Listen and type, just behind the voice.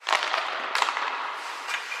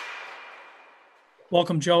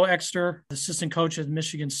Welcome, Joe Exter, assistant coach at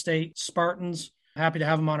Michigan State Spartans. Happy to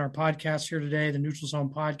have him on our podcast here today, the Neutral Zone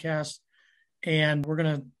podcast. And we're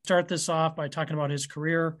going to start this off by talking about his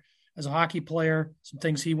career as a hockey player, some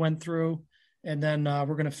things he went through. And then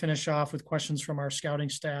we're going to finish off with questions from our scouting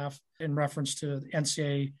staff in reference to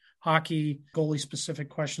NCAA hockey, goalie specific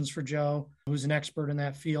questions for Joe, who's an expert in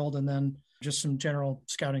that field, and then just some general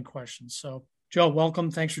scouting questions. So, Joe,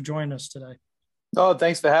 welcome. Thanks for joining us today. Oh,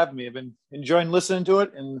 thanks for having me. I've been enjoying listening to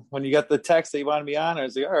it. And when you got the text that you wanted me on, I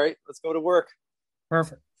was like, all right, let's go to work.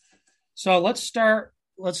 Perfect. So let's start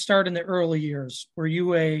in the early years. Were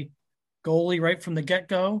you a goalie right from the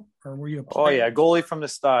get-go, or were you a player? Oh, yeah, goalie from the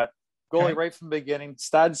start. Goalie Okay. right from the beginning.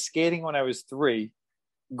 Started skating when I was 3,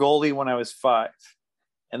 goalie when I was 5.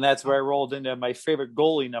 And that's where I rolled into my favorite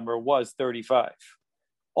goalie number was 35.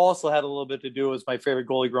 Also had a little bit to do with my favorite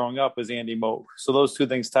goalie growing up was Andy Moog. So those two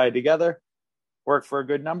things tied together. Worked for a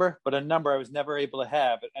good number, but a number I was never able to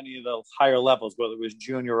have at any of the higher levels, whether it was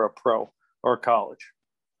junior or pro or college.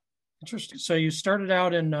 Interesting. So you started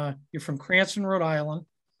out you're from Cranston, Rhode Island.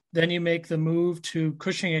 Then you make the move to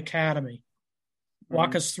Cushing Academy.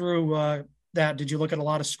 Walk us through that. Did you look at a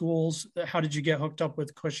lot of schools? How did you get hooked up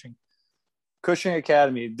with Cushing? Cushing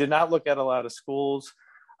Academy, did not look at a lot of schools.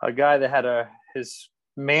 A guy that had his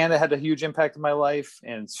man that had a huge impact in my life,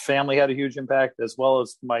 and his family had a huge impact, as well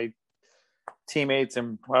as my teammates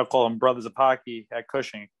and I'll call them brothers of hockey at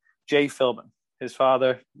Cushing. Jay Philbin, his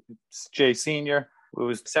father, Jay Sr., who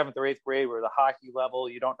was 7th or 8th grade, where the hockey level,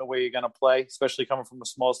 you don't know where you're going to play, especially coming from a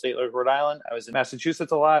small state like Rhode Island. I was in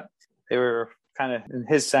Massachusetts a lot. They were kind of, in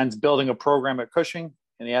his sense, building a program at Cushing,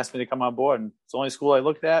 and he asked me to come on board. And it's the only school I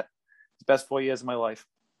looked at. It's the best 4 years of my life.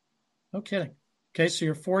 No kidding. Okay, so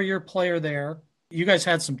you're a 4-year player there. You guys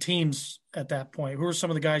had some teams at that point. Who were some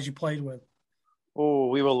of the guys you played with? Oh,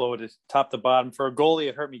 we were loaded top to bottom. For a goalie,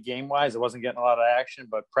 it hurt me game-wise. I wasn't getting a lot of action,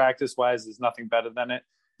 but practice-wise, there's nothing better than it.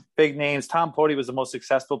 Big names. Tom Poti was the most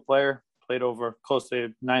successful player, played over close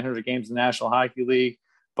to 900 games in the National Hockey League,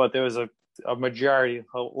 but there was a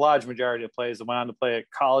large majority of players that went on to play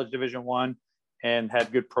at college Division I and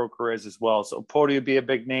had good pro careers as well. So Poti would be a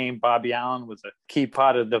big name. Bobby Allen was a key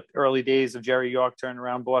part of the early days of Jerry York turning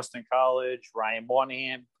around Boston College. Ryan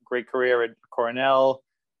Moynihan, great career at Cornell.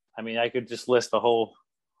 I mean, I could just list the whole.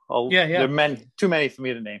 Yeah. There are too many for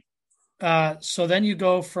me to name. So then you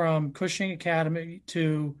go from Cushing Academy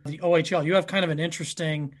to the OHL. You have kind of an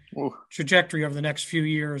interesting trajectory over the next few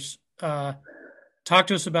years. Talk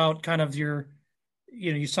to us about kind of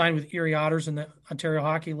you signed with Erie Otters in the Ontario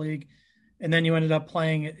Hockey League, and then you ended up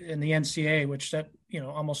playing in the NCAA, which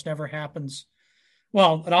almost never happens.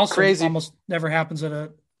 Well, it also almost never happens that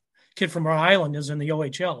a kid from Rhode Island is in the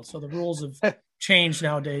OHL. So the rules have changed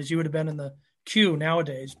nowadays. You would have been in the queue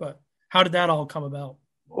nowadays, but how did that all come about?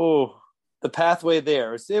 Oh, the pathway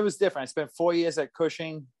there. It was different. I spent 4 years at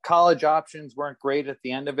Cushing. College options weren't great at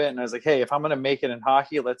the end of it. And I was like, hey, if I'm going to make it in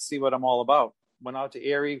hockey, let's see what I'm all about. Went out to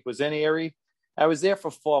Erie, was in Erie. I was there for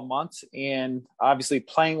 4 months, and obviously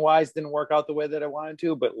playing-wise didn't work out the way that I wanted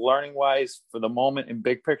to, but learning-wise for the moment and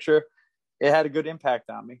big picture, it had a good impact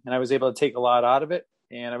on me. And I was able to take a lot out of it.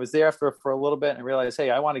 And I was there for a little bit and realized, hey,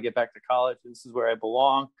 I want to get back to college. This is where I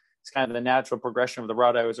belong. It's kind of the natural progression of the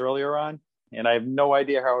route I was earlier on. And I have no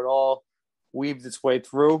idea how it all weaved its way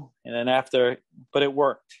through. And then but it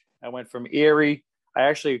worked. I went from Erie. I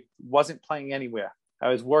actually wasn't playing anywhere. I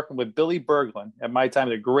was working with Billy Berglund at my time,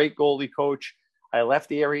 the great goalie coach. I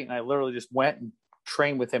left Erie and I literally just went and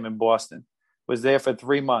trained with him in Boston. Was there for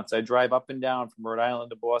 3 months. I drive up and down from Rhode Island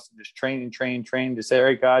to Boston, just train to say, all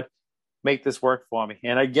right, God, make this work for me.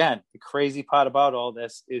 And again, the crazy part about all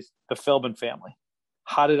this is the Philbin family.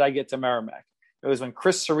 How did I get to Merrimack? It was when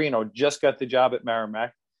Chris Serino just got the job at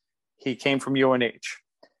Merrimack. He came from UNH.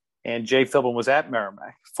 And Jay Philbin was at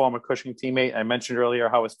Merrimack, former Cushing teammate. I mentioned earlier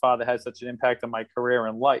how his father had such an impact on my career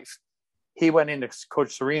and life. He went into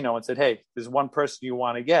Coach Serino and said, hey, there's one person you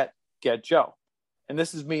want to get Joe. And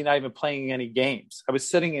this is me not even playing any games. I was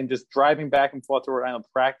sitting and just driving back and forth to Rhode Island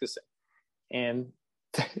practicing. And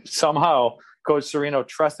somehow Coach Serino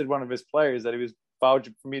trusted one of his players that he was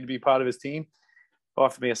vouching for me to be part of his team,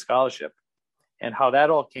 offered me a scholarship. And how that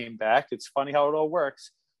all came back, it's funny how it all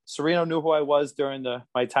works. Serino knew who I was during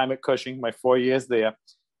my time at Cushing, my 4 years there.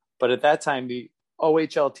 But at that time, the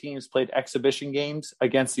OHL teams played exhibition games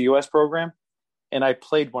against the U.S. program, and I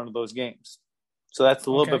played one of those games. So that's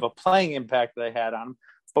a little bit of a playing impact that I had on him.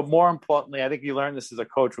 But more importantly, I think you learn this as a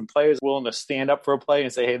coach when players are willing to stand up for a play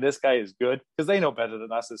and say, hey, this guy is good, because they know better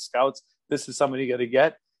than us as scouts. This is somebody you got to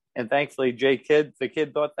get. And thankfully, the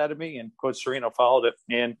kid thought that of me, and Coach Serino followed it.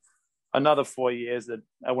 And another 4 years that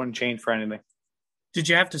I wouldn't change for anything. Did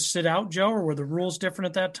you have to sit out, Joe, or were the rules different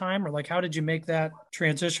at that time? Or like, how did you make that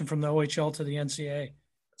transition from the OHL to the NCAA?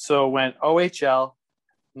 So went OHL.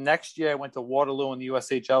 Next year, I went to Waterloo in the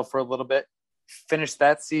USHL for a little bit. Finished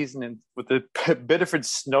that season with the Biddeford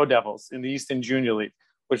Snow Devils in the Eastern Junior League,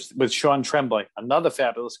 which with Sean Tremblay, another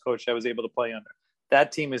fabulous coach I was able to play under.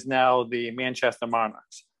 That team is now the Manchester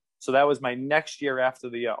Monarchs. So that was my next year after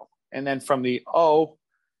the O. And then from the O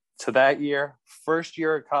to that year, first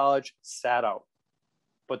year of college, sat out.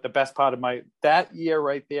 But the best part of that year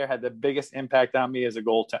right there had the biggest impact on me as a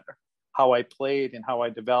goaltender, how I played and how I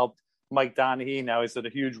developed. Mike Donahue, now he's had a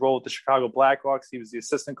huge role with the Chicago Blackhawks. He was the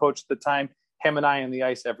assistant coach at the time. Him and I on the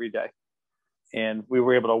ice every day. And we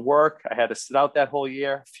were able to work. I had to sit out that whole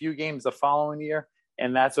year, a few games the following year.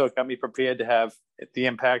 And that's what got me prepared to have the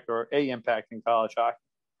impact or a impact in college hockey.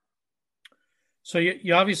 So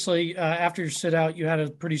you obviously, after your sit out, you had a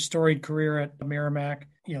pretty storied career at Merrimack.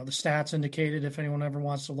 You know, the stats indicated, if anyone ever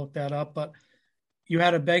wants to look that up, but you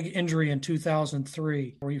had a big injury in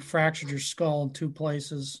 2003 where you fractured your skull in two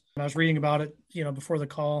places. And I was reading about it, before the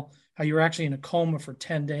call, how you were actually in a coma for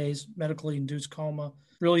 10 days, medically induced coma.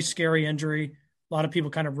 Really scary injury. A lot of people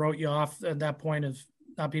kind of wrote you off at that point of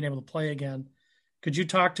not being able to play again. Could you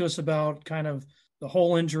talk to us about kind of the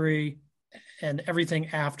whole injury and everything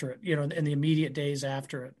after it, in the immediate days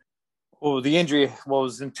after it? Well, the injury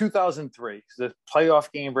was in 2003, the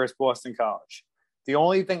playoff game versus Boston College. The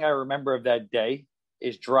only thing I remember of that day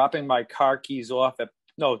is dropping my car keys off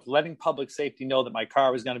letting public safety know that my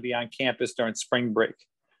car was going to be on campus during spring break.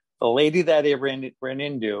 The lady that I ran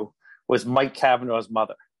into was Mike Cavanaugh's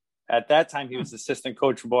mother. At that time, he was assistant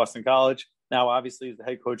coach for Boston College. Now, obviously, he's the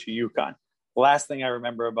head coach of UConn. Last thing I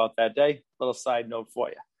remember about that day, little side note for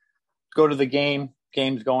you. Go to the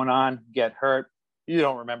game's going on, get hurt. You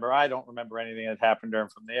don't remember. I don't remember anything that happened during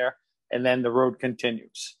from there. And then the road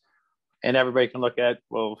continues. And everybody can look at,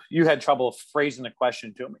 well, you had trouble phrasing the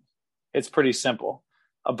question to me. It's pretty simple.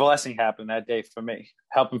 A blessing happened that day for me,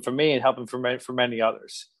 helping for me and helping for many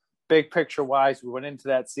others. Big picture wise, we went into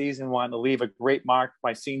that season wanting to leave a great mark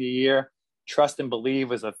my senior year. Trust and believe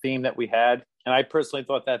was a theme that we had. And I personally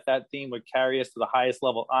thought that theme would carry us to the highest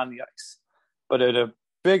level on the ice. But at a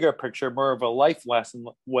bigger picture, more of a life lesson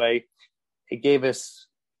way, it gave us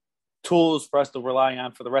tools for us to rely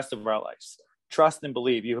on for the rest of our lives. Trust and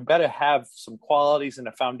believe. You better have some qualities in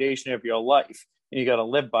the foundation of your life, and you got to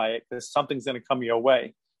live by it because something's going to come your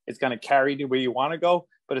way. It's going to carry you where you want to go,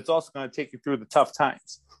 but it's also going to take you through the tough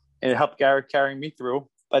times. And it helped carry me through.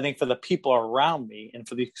 But I think for the people around me and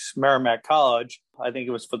for the Merrimack College, I think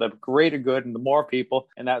it was for the greater good and the more people.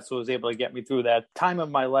 And that's what was able to get me through that time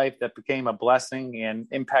of my life that became a blessing and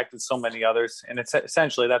impacted so many others. And it's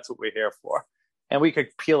essentially, that's what we're here for. And we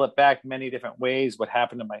could peel it back many different ways, what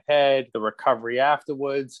happened to my head, the recovery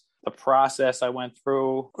afterwards, the process I went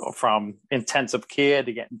through from intensive care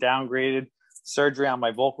to getting downgraded, surgery on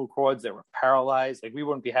my vocal cords that were paralyzed. Like, we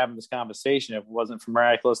wouldn't be having this conversation if it wasn't for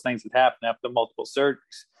miraculous things that happened after multiple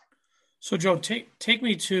surgeries. So Joe, take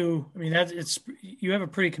me to, you have a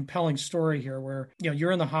pretty compelling story here where,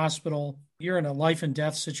 you're in the hospital, you're in a life and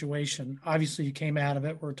death situation. Obviously you came out of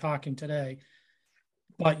it. We're talking today.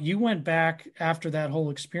 But you went back after that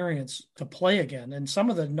whole experience to play again. And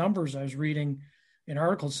some of the numbers I was reading in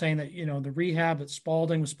articles saying that, the rehab at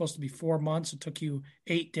Spalding was supposed to be 4 months. It took you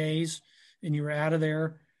 8 days and you were out of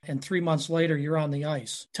there. And 3 months later, you're on the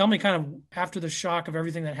ice. Tell me kind of after the shock of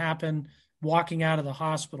everything that happened, walking out of the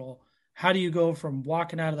hospital, how do you go from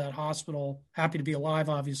walking out of that hospital, happy to be alive,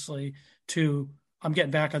 obviously, to I'm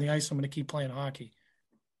getting back on the ice, I'm going to keep playing hockey?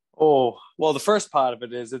 Oh, well, the first part of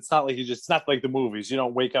it is it's not like the movies. You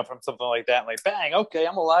don't wake up from something like that and like, bang, okay,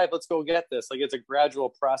 I'm alive. Let's go get this. Like, it's a gradual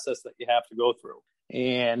process that you have to go through.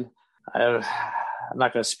 And I'm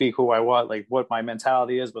not going to speak who I was, like what my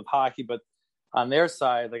mentality is with hockey, but on their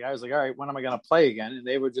side, like I was like, all right, when am I going to play again? And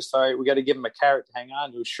they were just, all right, we got to give them a carrot to hang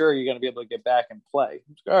on to. Sure, you're going to be able to get back and play.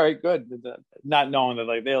 All right, good. Not knowing that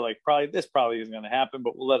like they're like, probably isn't going to happen,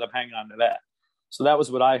 but we'll let them hang on to that. So that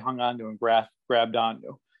was what I hung on to and grabbed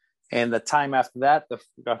onto. And the time after that,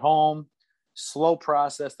 got home, slow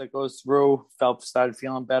process that goes through, started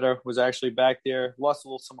feeling better, was actually back there, lost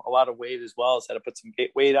a lot of weight as well, so had to put some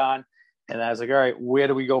weight on. And I was like, all right, where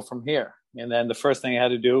do we go from here? And then the first thing I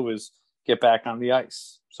had to do was get back on the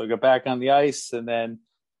ice. So I got back on the ice, and then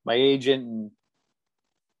my agent and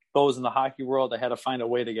those in the hockey world, I had to find a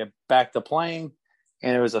way to get back to playing.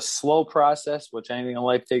 And it was a slow process, which anything in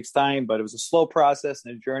life takes time, but it was a slow process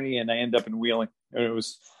and a journey. And I ended up in Wheeling. And it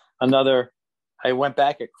was I went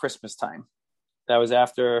back at Christmas time. That was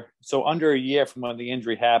under a year from when the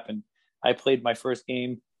injury happened. I played my first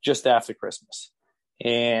game just after Christmas.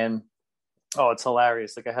 And Oh, it's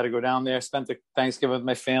hilarious. Like I had to go down there, spent the Thanksgiving with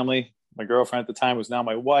my family. My girlfriend at the time was now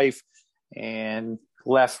my wife, and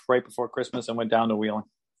left right before Christmas and went down to Wheeling.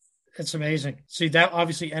 It's amazing. See, that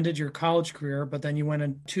obviously ended your college career, but then you went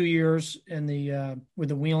in 2 years in the with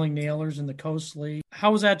the Wheeling Nailers in the Coast League.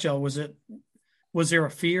 How was that, Joe? Was there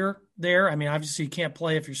a fear there? I mean, obviously you can't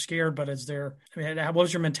play if you're scared, but is there? I mean, what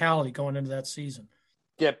was your mentality going into that season?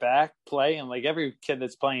 Get back, play, and like every kid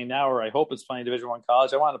that's playing now, or I hope it's playing Division One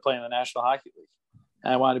college, I want to play in the National Hockey League,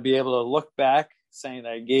 and I want to be able to look back saying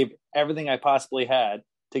that I gave everything I possibly had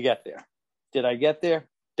to get there. Did I get there?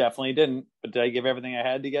 Definitely didn't. But did I give everything I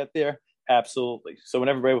had to get there? Absolutely. So when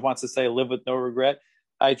everybody wants to say live with no regret,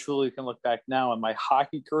 I truly can look back now on my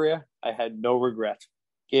hockey career. I had no regret.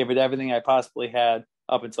 Gave it everything I possibly had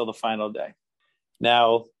up until the final day.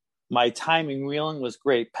 Now, my time in Wheeling was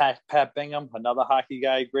great. Pat Bingham, another hockey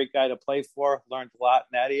guy, great guy to play for. Learned a lot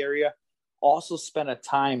in that area. Also spent a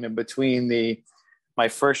time in between my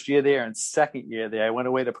first year there and second year there. I went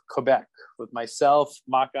away to Quebec with myself,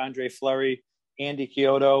 Marc-Andre Fleury, Andy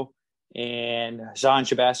Chiodo, and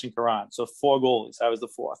Jean-Sebastien Caron. So 4 goalies. I was the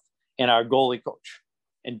 4th, and our goalie coach.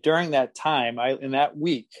 And during that time, in that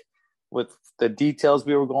week, with the details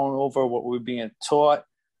we were going over, what we were being taught,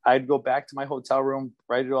 I'd go back to my hotel room,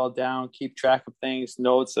 write it all down, keep track of things,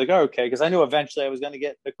 notes, like, oh, okay, because I knew eventually I was going to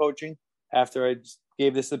get the coaching after I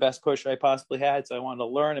gave this the best push I possibly had. So I wanted to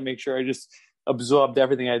learn and make sure I just absorbed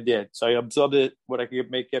everything I did. So I absorbed it, what I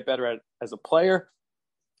could get better at as a player.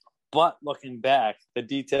 But looking back, the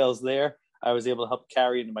details there, I was able to help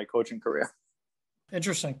carry into my coaching career.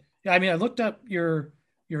 Interesting. Yeah, I mean, I looked up your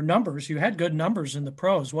numbers. You had good numbers in the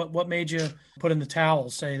pros. What made you put in the towel,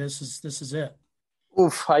 say this is it?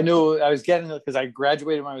 Oof, I knew I was getting it because I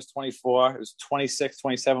graduated when I was 24. It was 26,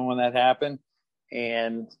 27 when that happened.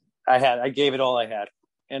 And I gave it all I had.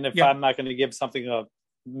 And if I'm not going to give something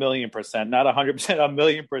 1,000,000%, not 100%,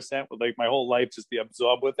 1,000,000%, with like my whole life just be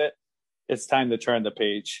absorbed with it, it's time to turn the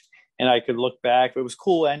page. And I could look back. It was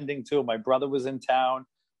cool ending too. My brother was in town.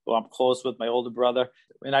 Well, I'm close with my older brother.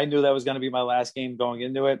 And I knew that was going to be my last game going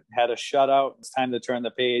into it. Had a shutout. It's time to turn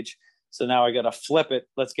the page. So now I got to flip it.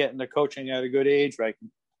 Let's get into coaching at a good age where I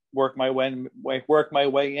can work my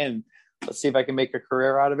way in. Let's see if I can make a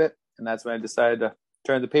career out of it. And that's when I decided to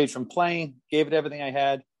turn the page from playing, gave it everything I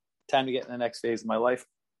had. Time to get in the next phase of my life.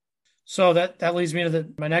 So that leads me to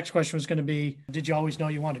my next question was going to be, did you always know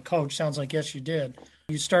you wanted to coach? Sounds like yes, you did.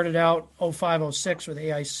 You started out 05, 06 with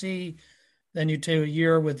AIC. Then you did a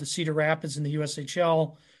year with the Cedar Rapids in the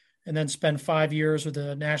USHL, and then spent 5 years with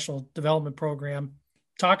the National Development Program.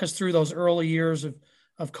 Talk us through those early years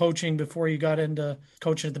of coaching before you got into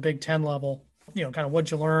coaching at the Big Ten level. You know, kind of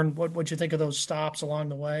what'd you learn? What'd you think of those stops along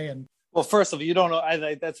the way? And well, first of all, you don't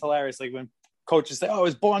know. That's hilarious. Like when coaches say, "Oh, I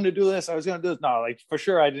was born to do this. I was going to do this." No, like for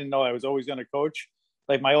sure, I didn't know I was always going to coach.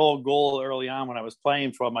 Like my whole goal early on when I was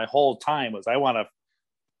playing for my whole time was I want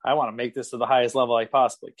to make this to the highest level I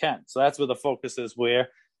possibly can. So that's where the focus is. Where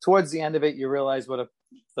towards the end of it, you realize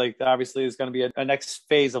obviously is going to be a next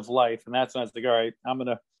phase of life. And that's when I was like, all right, I'm going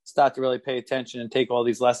to start to really pay attention and take all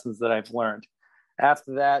these lessons that I've learned.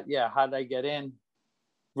 After that, how did I get in?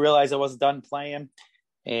 Realized I wasn't done playing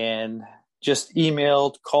and just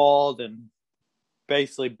emailed, called, and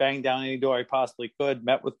basically banged down any door I possibly could,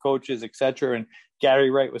 met with coaches, etc. And Gary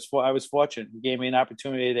Wright I was fortunate. He gave me an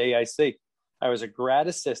opportunity at AIC. I was a grad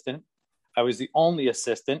assistant. I was the only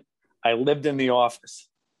assistant. I lived in the office,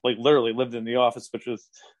 like literally lived in the office,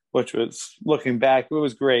 which was looking back, it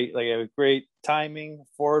was great. Like it was great timing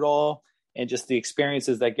for it all. And just the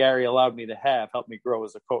experiences that Gary allowed me to have helped me grow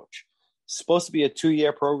as a coach. It's supposed to be a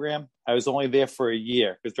 2-year program. I was only there for a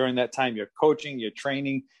year because during that time you're coaching, you're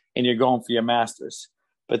training, and you're going for your master's.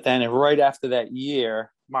 But then right after that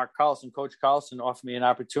year, Coach Carlson offered me an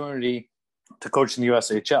opportunity to coach in the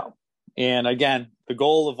USHL. And again, the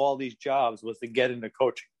goal of all these jobs was to get into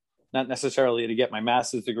coaching, not necessarily to get my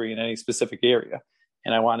master's degree in any specific area.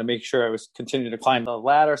 And I wanted to make sure I was continuing to climb the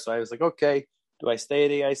ladder. So I was like, okay, do I stay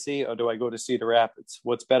at AIC or do I go to Cedar Rapids?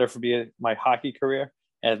 What's better for me, my hockey career?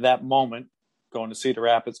 And at that moment, going to Cedar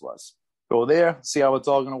Rapids was. Go there, see how it's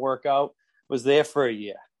all going to work out. Was there for a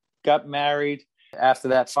year. Got married after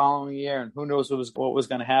that following year, and who knows what was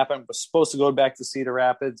going to happen. Was supposed to go back to Cedar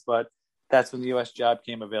Rapids, but that's when the U.S. job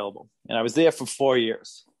came available. And I was there for 4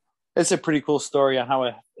 years. It's a pretty cool story on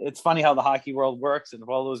how it's funny how the hockey world works. And if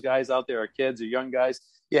all those guys out there are kids or young guys,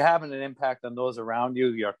 you're having an impact on those around you,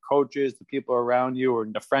 your coaches, the people around you, or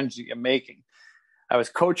the friends that you're making. I was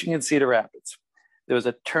coaching in Cedar Rapids. There was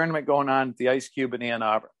a tournament going on at the Ice Cube in Ann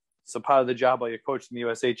Arbor. So part of the job while you're coaching the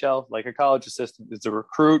USHL, like a college assistant, is to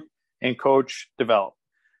recruit and coach, develop.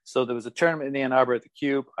 So there was a tournament in Ann Arbor at the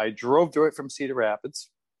Cube. I drove to it from Cedar Rapids,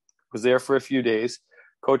 was there for a few days.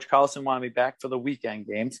 Coach Carlson wanted me back for the weekend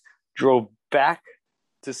games, drove back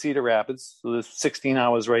to Cedar Rapids. So there's 16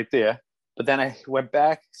 hours right there. But then I went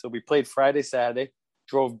back. So we played Friday, Saturday,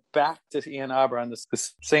 drove back to Ann Arbor on this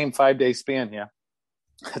same 5-day span here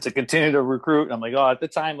to continue to recruit. I'm like, at the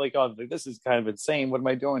time, this is kind of insane. What am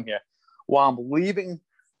I doing here? While I'm leaving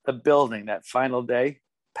the building that final day,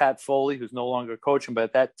 Pat Foley, who's no longer coaching, but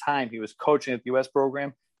at that time he was coaching at the U.S.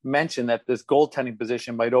 program, mentioned that this goaltending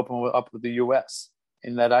position might open up with the U.S.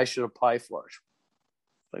 and that I should apply for it.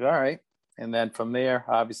 Like, all right. And then from there,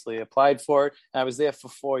 obviously applied for it. I was there for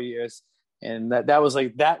 4 years. And that was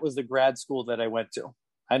the grad school that I went to.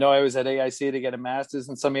 I know I was at AIC to get a master's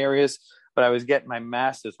in some areas, but I was getting my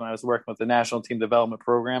master's when I was working with the National Team Development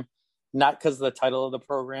Program, not because of the title of the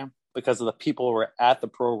program, because of the people who were at the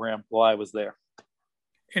program while I was there.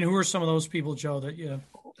 And who are some of those people, Joe,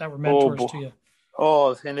 that were mentors to you?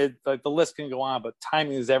 And the list can go on, but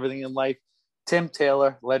timing is everything in life. Tim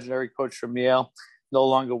Taylor, legendary coach from Yale, no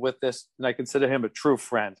longer with us, and I consider him a true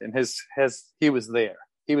friend. And he was there.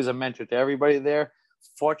 He was a mentor to everybody there.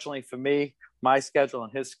 Fortunately for me, my schedule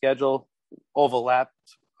and his schedule overlapped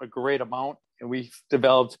a great amount, and we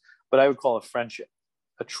developed what I would call a friendship,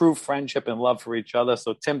 a true friendship and love for each other.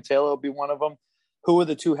 So Tim Taylor will be one of them. Who were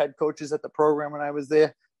the two head coaches at the program when I was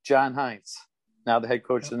there? John Hines, now the head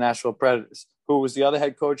coach of the Nashville Predators. Who was the other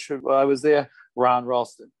head coach while I was there? Ron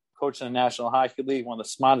Ralston, coach in the National Hockey League, one of the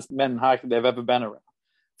smartest men in hockey they've ever been around.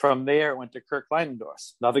 From there, I went to Kirk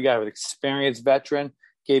Leinendorf, another guy with experienced veteran,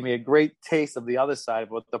 gave me a great taste of the other side of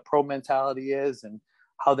what the pro mentality is and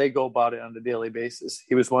how they go about it on a daily basis.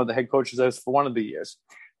 He was one of the head coaches I was for one of the years.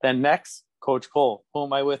 Then next, Coach Cole. Who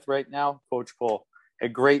am I with right now? Coach Cole. A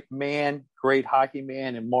great man, great hockey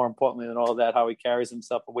man, and more importantly than all that, how he carries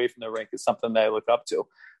himself away from the rink is something that I look up to.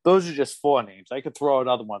 Those are just 4 names. I could throw out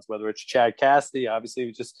other ones, whether it's Chad Cassidy,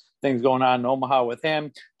 obviously just things going on in Omaha with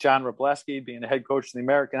him, John Wroblewski being the head coach in the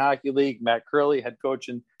American Hockey League, Matt Curley, head coach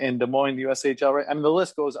in Des Moines, the USHL. Right? I mean, the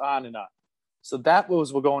list goes on and on. So that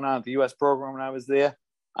was what going on at the U.S. program when I was there.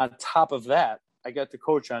 On top of that, I got to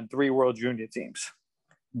coach on 3 World Junior teams.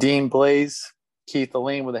 Dean Blaze, Keith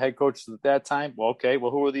Elaine were the head coaches at that time. Well,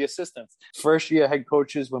 who were the assistants? First year head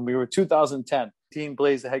coaches when we were 2010. Dean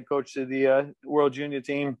Blaze, the head coach of the World Junior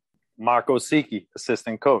team. Marco Siki,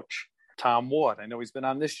 assistant coach. Tom Ward, I know he's been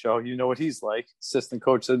on this show. You know what he's like. Assistant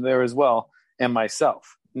coach in there as well. And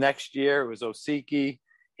myself. Next year, it was Osiki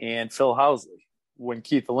and Phil Housley when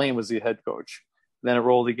Keith Elaine was the head coach. Then it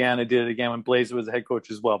rolled again. I did it again when Blaze was the head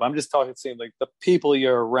coach as well. But I'm just talking, saying like the people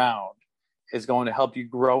you're around is going to help you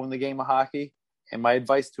grow in the game of hockey. And my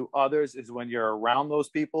advice to others is when you're around those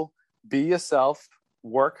people, be yourself,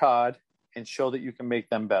 work hard, and show that you can make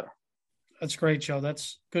them better. That's great, Joe.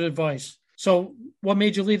 That's good advice. So what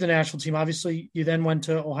made you leave the national team? Obviously, you then went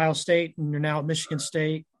to Ohio State, and you're now at Michigan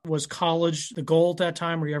State. Was college the goal at that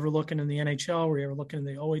time? Were you ever looking in the NHL? Were you ever looking in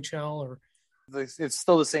the OHL? Or it's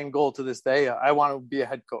still the same goal to this day. I want to be a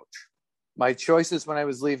head coach. My choices when I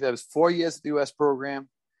was leaving, I was 4 years at the U.S. program.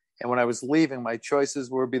 And when I was leaving, my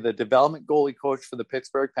choices were be the development goalie coach for the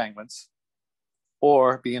Pittsburgh Penguins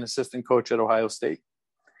or be an assistant coach at Ohio State.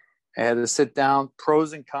 I had to sit down,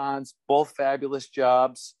 pros and cons, both fabulous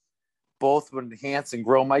jobs, both would enhance and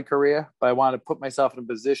grow my career. But I wanted to put myself in a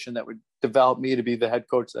position that would develop me to be the head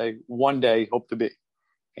coach that I one day hope to be.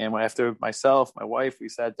 And after myself, my wife, we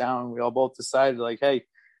sat down, we all both decided like, hey,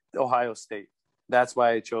 Ohio State. That's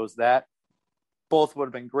why I chose that. Both would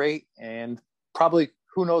have been great. And probably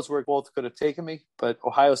who knows where both could have taken me, but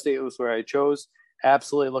Ohio State was where I chose.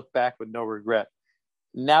 Absolutely look back with no regret.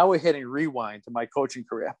 Now we're hitting rewind to my coaching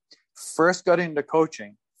career. First got into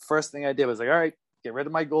coaching. First thing I did was like, all right, get rid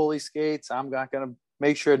of my goalie skates. I'm not going to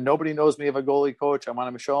make sure nobody knows me as a goalie coach. I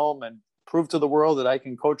want to show them and prove to the world that I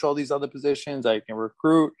can coach all these other positions. I can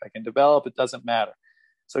recruit. I can develop. It doesn't matter.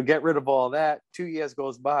 So get rid of all that. 2 years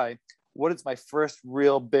goes by. What is my first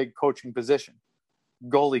real big coaching position?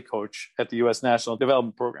 Goalie coach at the U.S. National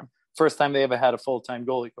Development Program. First time they ever had a full-time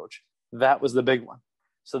goalie coach. That was the big one.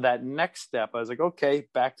 So that next step, I was like, okay,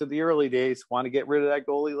 back to the early days. Want to get rid of that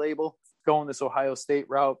goalie label? Going this Ohio State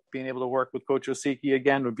route, being able to work with Coach Osiki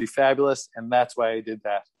again would be fabulous. And that's why I did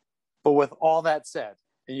that. But with all that said,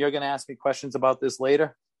 and you're going to ask me questions about this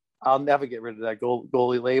later, I'll never get rid of that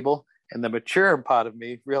goalie label. And the mature part of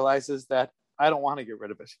me realizes that I don't want to get rid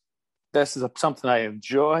of it. This is something I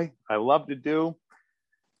enjoy. I love to do.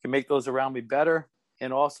 Can make those around me better.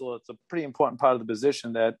 And also it's a pretty important part of the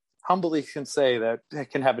position that humbly can say that it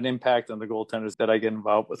can have an impact on the goaltenders that I get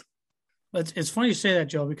involved with. It's funny you say that,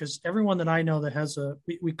 Joe, because everyone that I know that has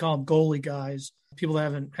we call them goalie guys, people that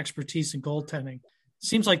have an expertise in goaltending,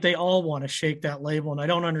 seems like they all want to shake that label. And I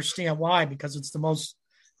don't understand why, because it's the most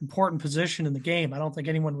important position in the game. I don't think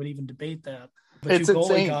anyone would even debate that. But It's you goalie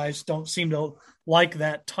insane. guys don't seem to like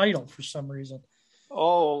that title for some reason.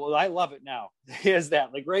 Oh, I love it now. Here's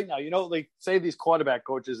that. Like right now, like say these quarterback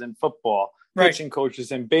coaches in football, pitching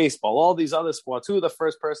coaches in baseball, all these other sports, who are the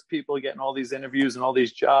first person people getting all these interviews and all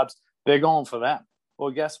these jobs? They're going for them. Well,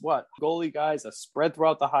 guess what? Goalie guys are spread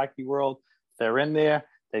throughout the hockey world. They're in there.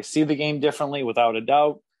 They see the game differently, without a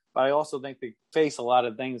doubt. But I also think they face a lot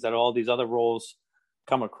of things that all these other roles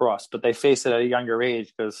come across, but they face it at a younger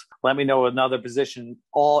age. Because let me know another position,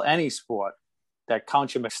 any sport, that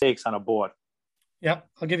counts your mistakes on a board. Yep,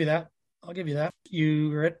 I'll give you that. You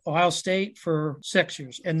were at Ohio State for 6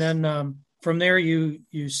 years, and then from there you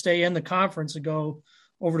stay in the conference and go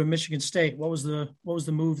over to Michigan State. What was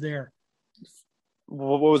the move there?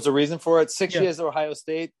 What was the reason for it? 6 years at Ohio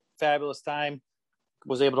State, fabulous time.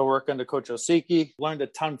 Was able to work under Coach Osiki. Learned a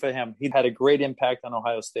ton from him. He had a great impact on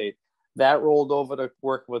Ohio State. That rolled over to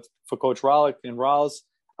work for Coach Rollick in Rawls.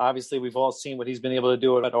 Obviously, we've all seen what he's been able to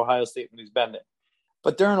do at Ohio State when he's been there.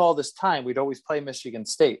 But during all this time, we'd always play Michigan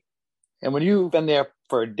State. And when you've been there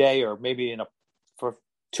for a day or maybe for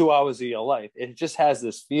 2 hours of your life, it just has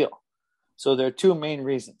this feel. So there are two main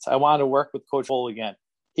reasons. I wanted to work with Coach Hull again.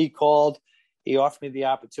 He called. He offered me the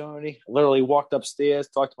opportunity. I literally walked upstairs,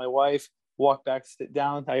 talked to my wife, walked back, sit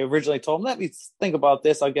down. I originally told him, let me think about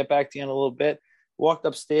this. I'll get back to you in a little bit. Walked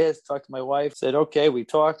upstairs, talked to my wife, said, okay, we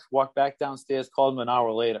talked, walked back downstairs, called him an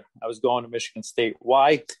hour later. I was going to Michigan State.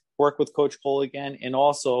 Why? Work with Coach Cole again. And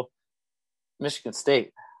also Michigan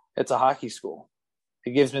State. It's a hockey school.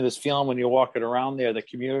 It gives me this feeling when you're walking around there, the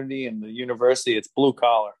community and the university, it's blue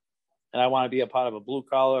collar. And I want to be a part of a blue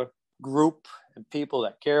collar group and people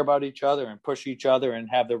that care about each other and push each other and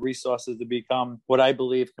have the resources to become what I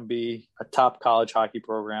believe can be a top college hockey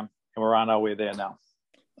program. And we're on our way there now.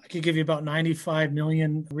 I could give you about 95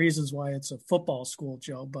 million reasons why it's a football school,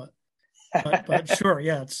 Joe, but sure.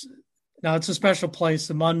 Yeah. It's a special place.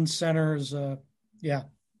 The Munn Center is, yeah.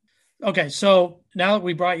 Okay. So now that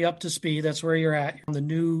we brought you up to speed, that's where you're at on the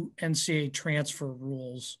new NCAA transfer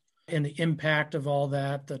rules and the impact of all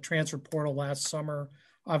that. The transfer portal last summer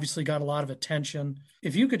obviously got a lot of attention.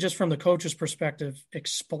 If you could just, from the coach's perspective,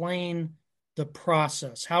 explain the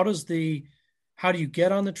process. How do you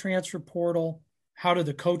get on the transfer portal? How do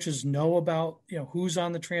the coaches know about, who's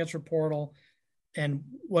on the transfer portal and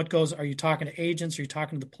what goes? Are you talking to agents? Are you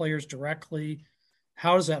talking to the players directly?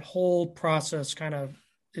 How does that whole process kind of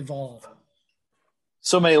evolve?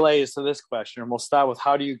 So many layers to this question, and we'll start with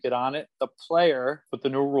how do you get on it? The player, with the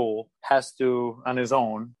new rule, has to, on his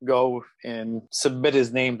own, go and submit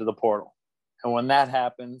his name to the portal. And when that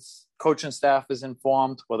happens, coaching staff is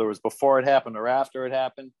informed, whether it was before it happened or after it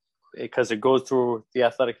happened, because it goes through the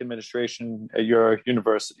athletic administration at your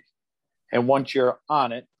university. And once you're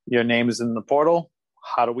on it, your name is in the portal.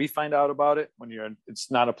 How do we find out about it? It's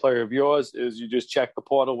not a player of yours, is you just check the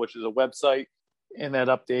portal, which is a website, and that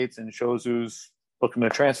updates and shows who's looking to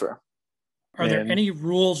transfer. Are there any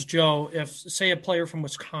rules, Joe, if, say, a player from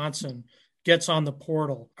Wisconsin gets on the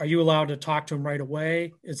portal, are you allowed to talk to him right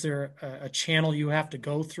away? Is there a channel you have to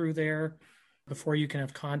go through there before you can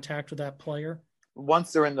have contact with that player?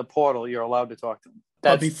 Once they're in the portal, you're allowed to talk to them.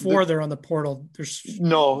 But before they're on the portal,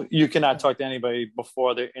 no, you cannot talk to anybody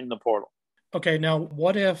before they're in the portal. Okay, now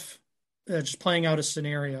what if, just playing out a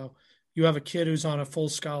scenario, you have a kid who's on a full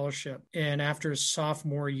scholarship, and after his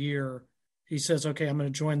sophomore year, he says, okay, I'm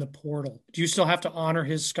going to join the portal. Do you still have to honor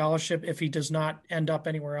his scholarship if he does not end up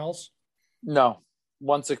anywhere else? No.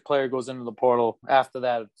 Once a player goes into the portal, after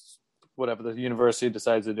that, it's whatever the university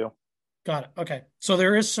decides to do. Got it. Okay. So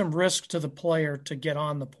there is some risk to the player to get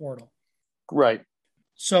on the portal. Right.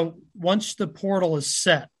 So once the portal is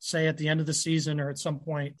set, say at the end of the season or at some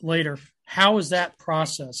point later, how is that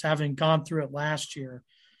process, having gone through it last year?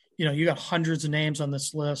 You got hundreds of names on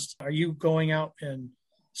this list. Are you going out and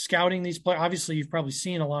scouting these players? Obviously, you've probably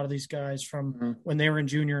seen a lot of these guys from when they were in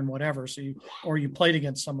junior and whatever. So you played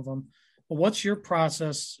against some of them. But what's your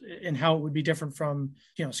process and how it would be different from,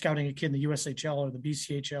 scouting a kid in the USHL or the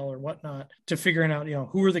BCHL or whatnot, to figuring out,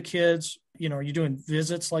 who are the kids? Are you doing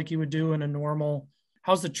visits like you would do in a normal?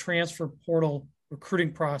 How's the transfer portal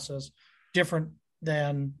recruiting process different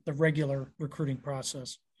than the regular recruiting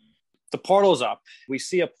process? The portal's up. We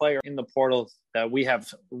see a player in the portal that we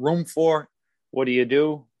have room for. What do you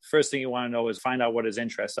do? First thing you want to know is find out what his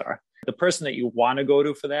interests are. The person that you want to go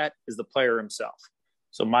to for that is the player himself.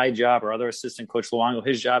 So my job, or other assistant coach Luongo,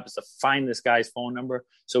 his job is to find this guy's phone number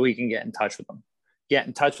so we can get in touch with him. get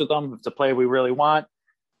in touch with them. If it's a player we really want,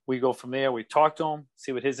 we go from there. We talk to him,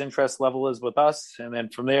 see what his interest level is with us. And then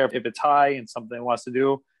from there, if it's high and something he wants to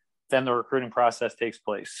do, then the recruiting process takes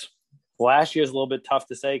place. Last year is a little bit tough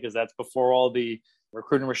to say because that's before all the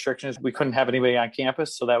recruiting restrictions. We couldn't have anybody on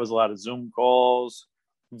campus. So that was a lot of Zoom calls,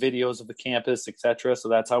 videos of the campus, etc. So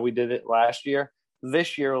that's how we did it last year.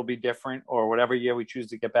 This year will be different, or whatever year we choose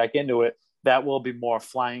to get back into it. That will be more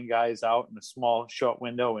flying guys out in a small, short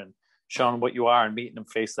window and showing what you are and meeting them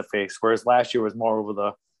face to face. Whereas last year was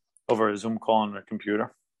more over a Zoom call on a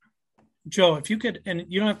computer. Joe, if you could, and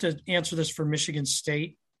you don't have to answer this for Michigan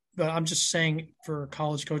State, but I'm just saying for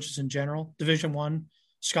college coaches in general, Division I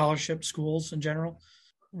scholarship schools in general,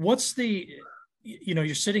 what's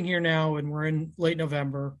you're sitting here now and we're in late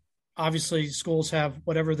November. Obviously, schools have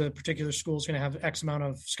whatever the particular school is going to have X amount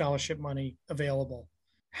of scholarship money available.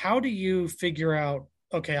 How do you figure out,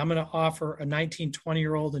 okay, I'm going to offer a 19,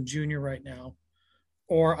 20-year-old and junior right now,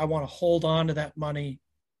 or I want to hold on to that money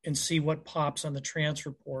and see what pops on the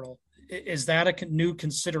transfer portal? Is that a new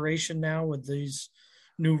consideration now with these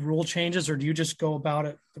new rule changes, or do you just go about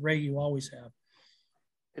it the way you always have?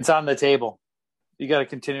 It's on the table. You got to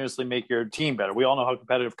continuously make your team better. We all know how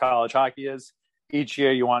competitive college hockey is. Each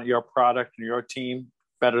year you want your product and your team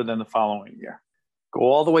better than the following year. Go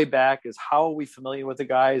all the way back is how are we familiar with the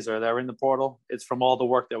guys or they're in the portal? It's from all the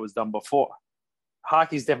work that was done before.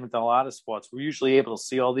 Hockey's different than a lot of sports. We're usually able to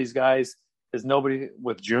see all these guys. There's nobody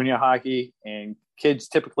with junior hockey and kids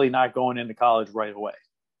typically not going into college right away.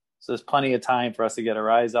 So there's plenty of time for us to get our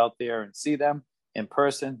eyes out there and see them in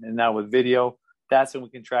person. And now with video, that's when we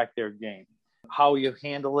can track their game. How you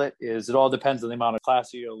handle it all depends on the amount of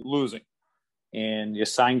classes you're losing. And you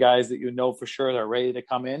sign guys that you know for sure they're ready to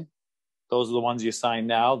come in. Those are the ones you sign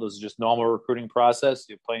now. Those are just normal recruiting process.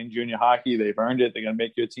 You're playing junior hockey. They've earned it. They're going to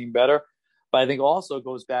make your team better. But I think also it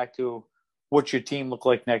goes back to what's your team look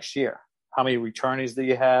like next year? How many returnees do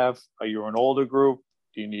you have? Are you an older group?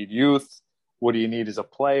 Do you need youth? What do you need as a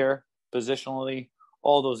player positionally?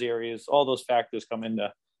 All those areas, all those factors come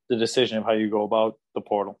into the decision of how you go about the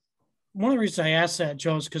portal. One of the reasons I asked that,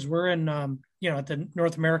 Joe, is because we're in, at the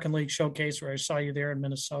North American League Showcase where I saw you there in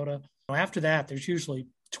Minnesota. After that, there's usually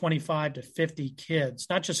 25 to 50 kids,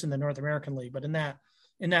 not just in the North American League, but in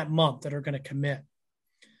that month that are going to commit.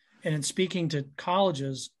 And in speaking to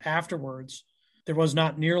colleges afterwards, there was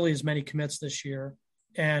not nearly as many commits this year.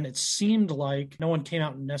 And it seemed like no one came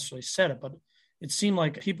out and necessarily said it, but it seemed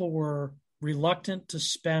like people were reluctant to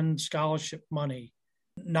spend scholarship money,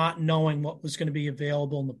 not knowing what was going to be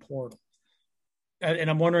available in the portal. And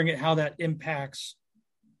I'm wondering how that impacts,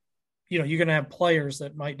 you're going to have players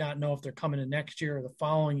that might not know if they're coming in next year or the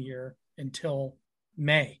following year until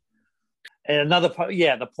May. And another part,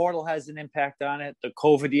 the portal has an impact on it. The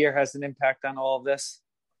COVID year has an impact on all of this.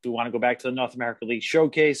 We want to go back to the North American League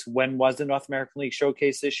Showcase. When was the North American League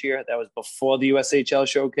Showcase this year? That was before the USHL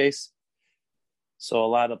Showcase. So a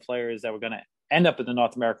lot of players that were going to end up in the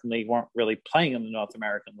North American League weren't really playing in the North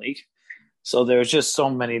American League. So there's just so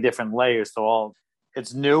many different layers to all.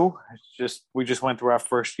 It's new. We just went through our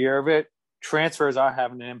first year of it. Transfers are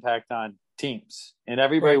having an impact on teams. And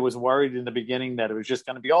everybody was worried in the beginning that it was just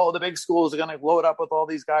going to be, the big schools are going to load up with all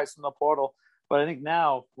these guys from the portal. But I think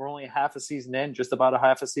now we're only half a season in, just about a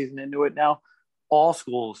half a season into it now. All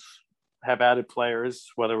schools have added players,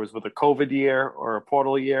 whether it was with a COVID year or a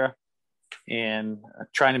portal year, and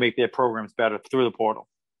trying to make their programs better through the portal.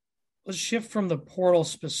 Let's shift from the portal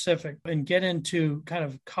specific and get into kind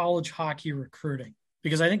of college hockey recruiting,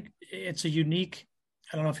 because I think it's a unique,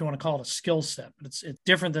 I don't know if you want to call it a skill set, but it's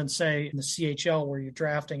different than, say, in the CHL where you're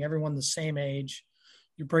drafting everyone the same age.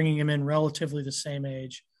 You're bringing them in relatively the same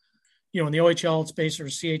age. In the OHL, it's based, or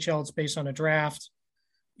CHL, it's based on a draft.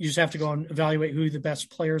 You just have to go and evaluate who the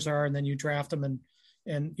best players are, and then you draft them,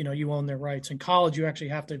 and you own their rights. In college, you actually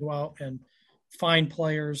have to go out and find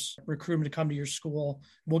players, recruit them to come to your school.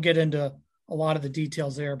 We'll get into a lot of the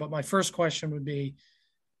details there. But my first question would be,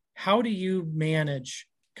 how do you manage,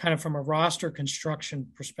 kind of from a roster construction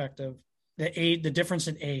perspective, the difference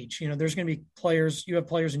in age? There's going to be players, you have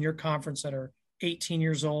players in your conference that are 18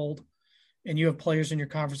 years old, and you have players in your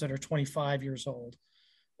conference that are 25 years old.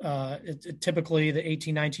 Typically, the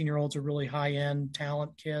 18, 19-year-olds are really high-end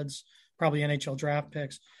talent kids, probably NHL draft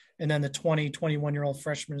picks. And then the 20, 21-year-old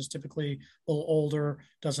freshman is typically a little older,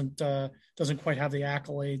 doesn't quite have the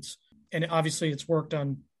accolades. And obviously it's worked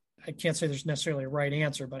on, I can't say there's necessarily a right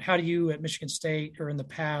answer, but how do you at Michigan State or in the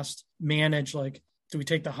past manage, do we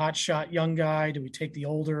take the hot shot young guy? Do we take the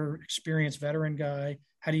older, experienced veteran guy?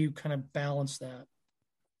 How do you kind of balance that?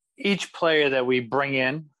 Each player that we bring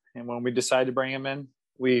in, and when we decide to bring him in,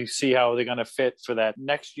 We see how they're going to fit for that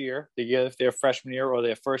next year, the year if their freshman year or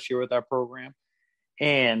their first year with our program,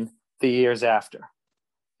 and the years after.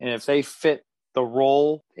 And if they fit the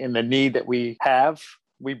role and the need that we have,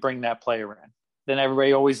 we bring that player in. Then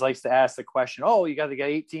everybody always likes to ask the question, oh, you got to get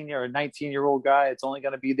an 18-year or 19-year-old guy. It's only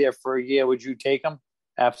going to be there for a year. Would you take him?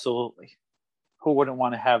 Absolutely. Who wouldn't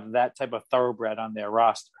want to have that type of thoroughbred on their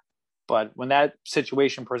roster? But when that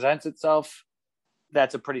situation presents itself,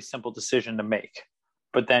 that's a pretty simple decision to make.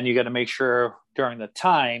 But then you got to make sure during the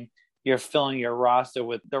time you're filling your roster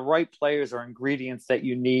with the right players or ingredients that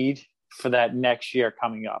you need for that next year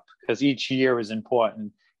coming up, because each year is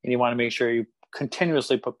important. And you want to make sure you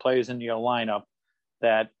continuously put players into your lineup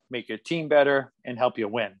that make your team better and help you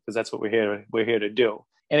win, because that's what we're here to do.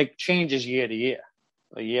 And it changes year to year.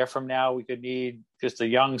 A year from now, we could need just a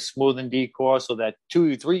young, smooth and D core so that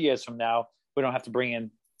 2-3 years from now, we don't have to bring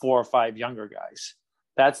in 4 or 5 younger guys.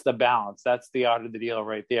 That's the balance. That's the art of the deal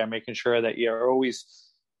right there, making sure that you're always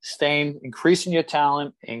increasing your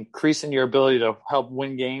talent, increasing your ability to help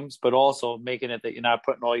win games, but also making it that you're not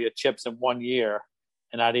putting all your chips in one year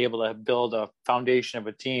and not able to build a foundation of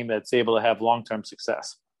a team that's able to have long-term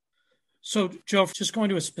success. So, Joe, just going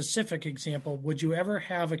to a specific example, would you ever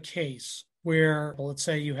have a case where, well, let's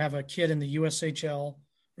say you have a kid in the USHL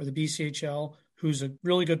or the BCHL who's a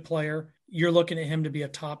really good player, you're looking at him to be a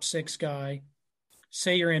top 6 guy,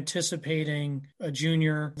 say you're anticipating a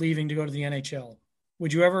junior leaving to go to the NHL.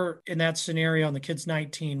 Would you ever, in that scenario, and the kid's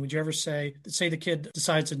 19, would you ever say the kid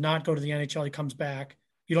decides to not go to the NHL, he comes back,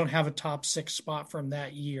 you don't have a top 6 spot for him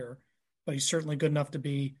that year, but he's certainly good enough to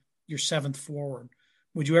be your 7th forward.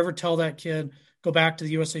 Would you ever tell that kid, go back to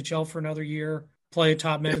the USHL for another year, play a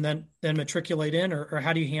top mid, and then matriculate in, or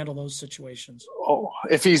how do you handle those situations? Oh,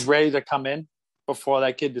 if he's ready to come in before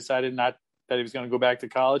that kid decided not that he was going to go back to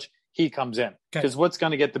college, he comes in. Because what's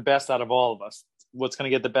going to get the best out of all of us? What's going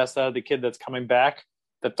to get the best out of the kid that's coming back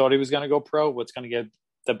that thought he was going to go pro? What's going to get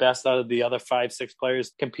the best out of the other 5-6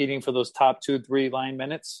 players competing for those top 2-3 line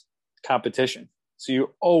minutes? Competition. So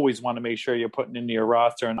you always want to make sure you're putting into your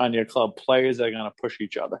roster and on your club players that are going to push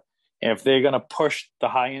each other. And if they're going to push the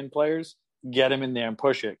high-end players, get them in there and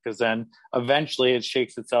push it, because then eventually it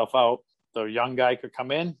shakes itself out. The young guy could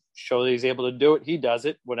come in, show that he's able to do it. He does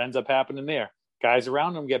it. What ends up happening there? Guys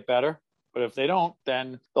around him get better. But if they don't,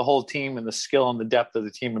 then the whole team and the skill and the depth of the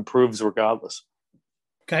team improves regardless.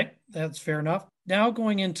 Okay, that's fair enough. Now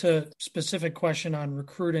going into specific question on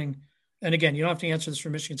recruiting. And again, you don't have to answer this for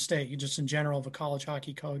Michigan State. You just in general of a college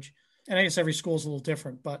hockey coach. And I guess every school is a little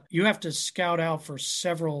different, but you have to scout out for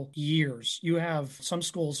several years. You have some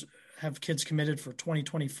schools have kids committed for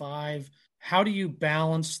 2025. How do you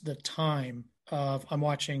balance the time of I'm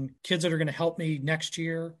watching kids that are going to help me next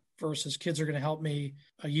year versus kids that are going to help me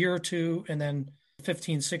a year or two, and then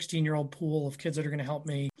 15, 16-year-old pool of kids that are going to help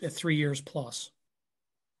me at 3 years plus?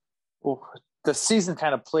 Well, the season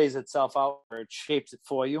kind of plays itself out where it shapes it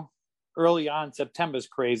for you. Early on, September is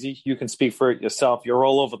crazy. You can speak for it yourself. You're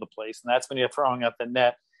all over the place, and that's when you're throwing at the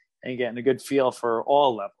net and getting a good feel for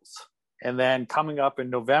all levels. And then coming up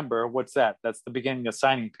in November, what's that? That's the beginning of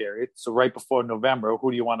signing period. So right before November,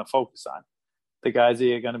 who do you want to focus on? The guys that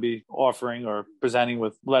you're going to be offering or presenting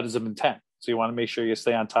with letters of intent. So you want to make sure you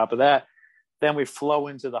stay on top of that. Then we flow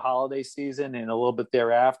into the holiday season and a little bit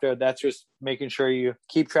thereafter. That's just making sure you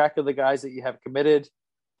keep track of the guys that you have committed,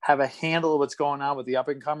 have a handle of what's going on with the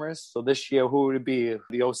up-and-comers. So this year, who would it be?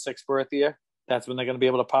 The 06 birth year. That's when they're going to be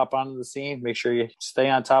able to pop onto the scene. Make sure you stay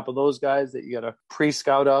on top of those guys that you got a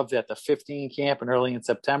pre-scout of at the 15 camp and early in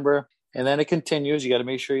September. And then it continues. You got to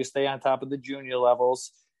make sure you stay on top of the junior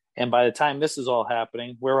levels. And by the time this is all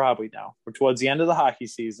happening, where are we now? We're towards the end of the hockey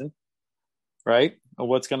season, right? And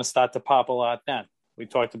what's going to start to pop a lot then? We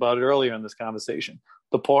talked about it earlier in this conversation.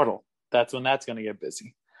 The portal. That's when that's going to get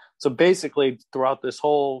busy. So basically, throughout this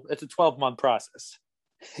it's a 12-month process.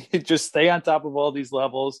 Just stay on top of all these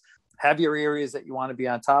levels. Have your areas that you want to be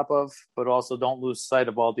on top of, but also don't lose sight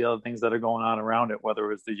of all the other things that are going on around it,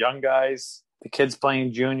 whether it's the young guys, the kids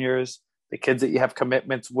playing juniors, the kids that you have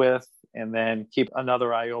commitments with, and then keep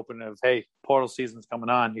another eye open of, hey, portal season's coming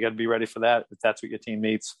on. You got to be ready for that if that's what your team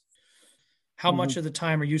needs. How much of the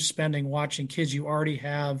time are you spending watching kids you already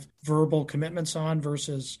have verbal commitments on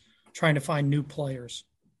versus trying to find new players?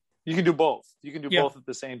 You can do both. You can do both at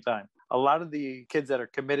the same time. A lot of the kids that are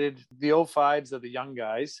committed, the 05s are the young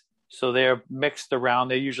guys. So they're mixed around.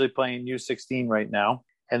 They're usually playing U16 right now.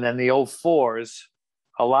 And then the 04s,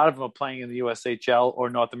 a lot of them are playing in the USHL or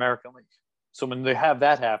North American League. So when they have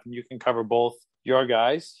that happen, you can cover both your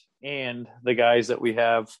guys and the guys that we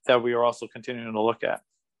have that we are also continuing to look at.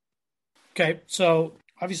 Okay. So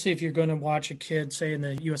obviously if you're going to watch a kid, say in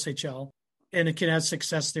the USHL, and a kid has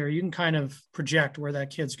success there, you can kind of project where that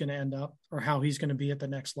kid's going to end up or how he's going to be at the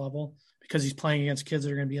next level because he's playing against kids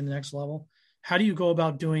that are going to be in the next level. How do you go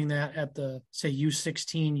about doing that at the, say,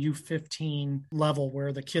 U16, U15 level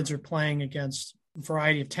where the kids are playing against a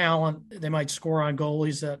variety of talent? They might score on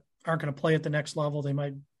goalies that aren't going to play at the next level. They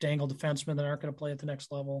might dangle defensemen that aren't going to play at the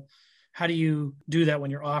next level. How do you do that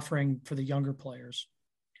when you're offering for the younger players?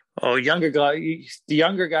 Oh, the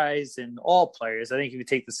younger guys and all players, I think if you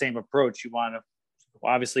take the same approach, you want to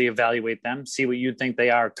obviously evaluate them, see what you think they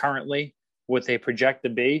are currently, what they project to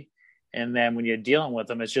be. And then when you're dealing with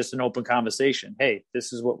them, it's just an open conversation. Hey,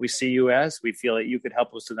 this is what we see you as. We feel that you could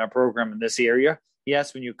help us in our program in this area.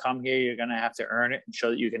 Yes, when you come here, you're going to have to earn it and show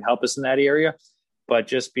that you can help us in that area. But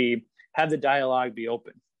just have the dialogue be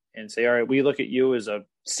open and say, all right, we look at you as a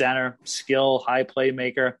center, skill, high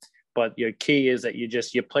playmaker. But your key is that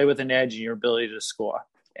you play with an edge and your ability to score.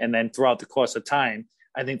 And then throughout the course of time,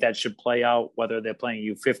 I think that should play out whether they're playing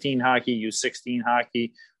U15 hockey, U16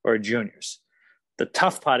 hockey, or juniors. The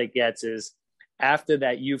tough part it gets is after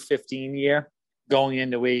that U15 year, going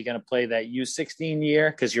into where you're going to play that U16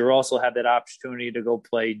 year, because you also have that opportunity to go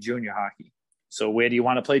play junior hockey. So where do you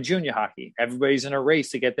want to play junior hockey? Everybody's in a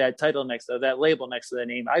race to get that title next to that label next to their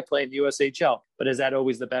name. I play in the USHL, but is that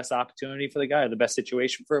always the best opportunity for the guy or the best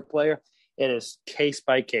situation for a player? It is case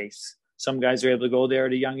by case. Some guys are able to go there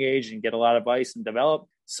at a young age and get a lot of ice and develop.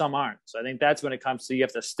 Some aren't. So I think that's when it comes to you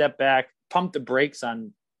have to step back, pump the brakes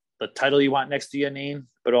on the title you want next to your name,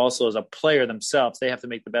 but also as a player themselves, they have to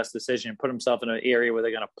make the best decision and put themselves in an area where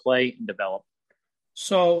they're going to play and develop.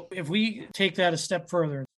 So if we take that a step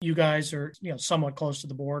further, you guys are, somewhat close to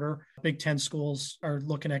the border. Big Ten schools are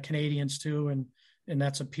looking at Canadians too, and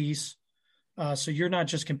that's a piece. So you're not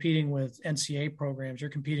just competing with NCAA programs,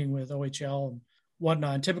 you're competing with OHL and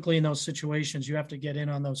whatnot. And typically in those situations, you have to get in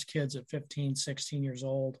on those kids at 15, 16 years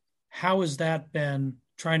old. How has that been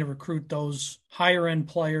trying to recruit those higher end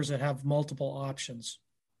players that have multiple options?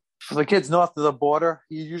 For the kids north of the border,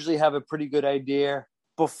 you usually have a pretty good idea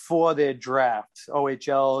before their draft.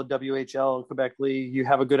 OHL, WHL, Quebec League, you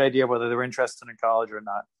have a good idea whether they're interested in college or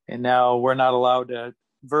not. And now we're not allowed to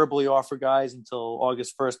verbally offer guys until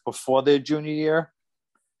August 1st before their junior year.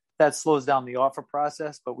 That slows down the offer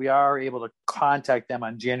process, but we are able to contact them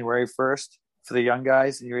on January 1st for the young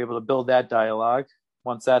guys, and you're able to build that dialogue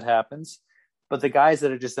once that happens. But the guys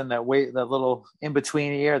that are just in that little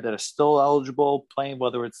in-between year that are still eligible, playing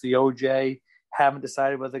whether it's the OJ, haven't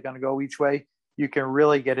decided whether they're going to go each way, you can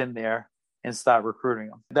really get in there and start recruiting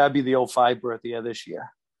them. That'd be the 05 birth year this year.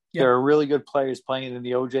 Yep. There are really good players playing in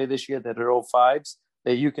the OJ this year that are 05s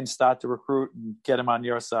that you can start to recruit and get them on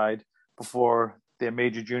your side before their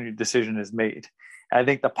major junior decision is made. And I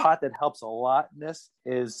think the part that helps a lot in this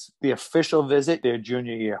is the official visit their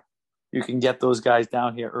junior year. You can get those guys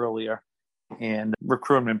down here earlier and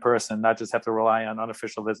recruit them in person, not just have to rely on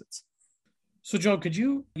unofficial visits. So, Joe, could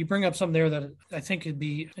you bring up something there that I think would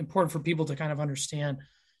be important for people to kind of understand.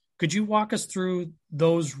 Could you walk us through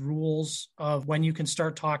those rules of when you can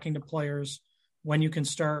start talking to players, when you can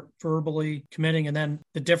start verbally committing, and then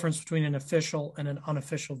the difference between an official and an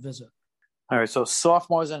unofficial visit? All right, so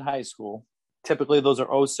sophomores in high school, typically those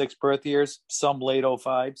are 06 birth years, some late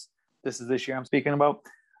 05s. This is this year I'm speaking about.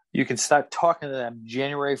 You can start talking to them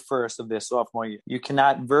January 1st of their sophomore year. You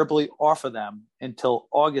cannot verbally offer them until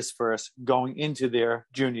August 1st going into their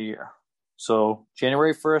junior year. So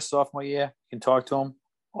January 1st, sophomore year, you can talk to them.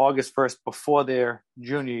 August 1st, before their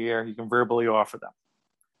junior year, you can verbally offer them.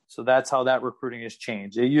 So that's how that recruiting has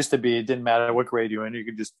changed. It used to be, it didn't matter what grade you're in. You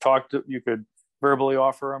could just you could verbally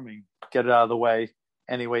offer them and get it out of the way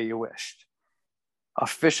any way you wished.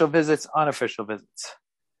 Official visits, unofficial visits.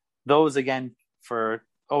 Those, again, for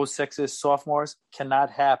 06's sophomores cannot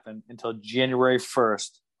happen until January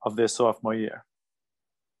 1st of their sophomore year.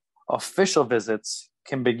 Official visits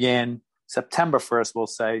can begin September 1st, we'll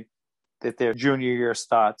say, that their junior year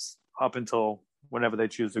starts up until whenever they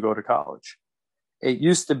choose to go to college. It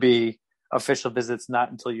used to be official visits not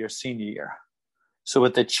until your senior year. So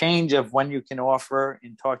with the change of when you can offer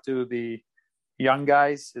and talk to the young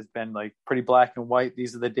guys, has been like pretty black and white.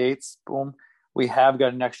 These are the dates, boom. We have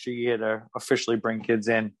got an extra year to officially bring kids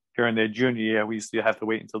in during their junior year. We used to have to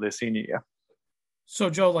wait until their senior year. So,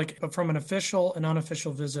 Joe, like from an official and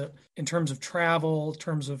unofficial visit, in terms of travel, in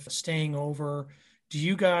terms of staying over, do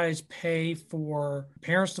you guys pay for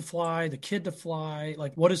parents to fly, the kid to fly?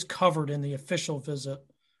 Like what is covered in the official visit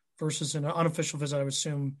versus an unofficial visit? I would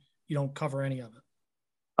assume you don't cover any of it.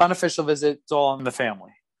 Unofficial visit, it's all in the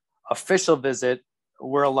family. Official visit,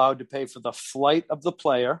 we're allowed to pay for the flight of the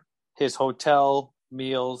player, his hotel,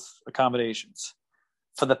 meals, accommodations.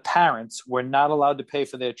 For the parents, we're not allowed to pay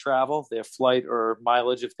for their travel, their flight or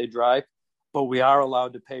mileage if they drive, but we are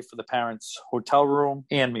allowed to pay for the parents' hotel room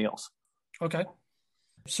and meals. Okay.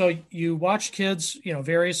 So you watch kids,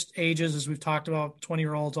 various ages, as we've talked about,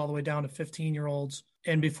 20-year-olds all the way down to 15-year-olds.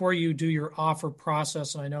 And before you do your offer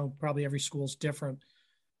process, and I know probably every school is different,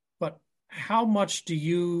 but how much do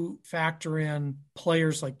you factor in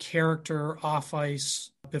players like character off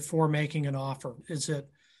ice before making an offer? Is it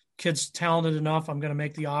kids talented enough, I'm going to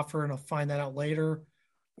make the offer and I'll find that out later?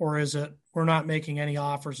 Or is it we're not making any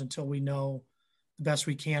offers until we know the best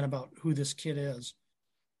we can about who this kid is?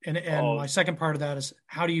 And my second part of that is,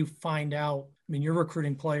 how do you find out? I mean, you're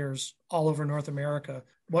recruiting players all over North America.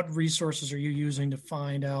 What resources are you using to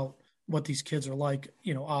find out what these kids are like,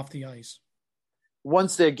 off the ice?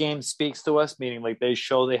 Once their game speaks to us, meaning like they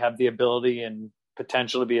show they have the ability and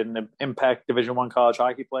potential to be an impact Division I college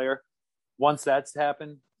hockey player, once that's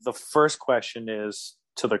happened, the first question is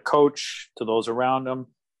to the coach, to those around them,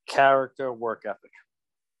 character, work ethic.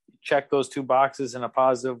 Check those two boxes in a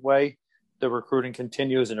positive way, the recruiting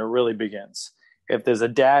continues and it really begins. If there's a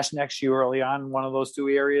dash next to you early on in one of those two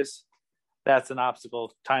areas, that's an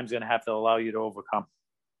obstacle time's going to have to allow you to overcome.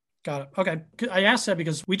 Got it. Okay. I asked that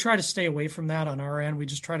because we try to stay away from that on our end. We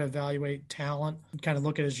just try to evaluate talent and kind of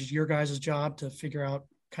look at it as your guys' job to figure out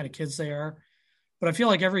kind of kids they are. But I feel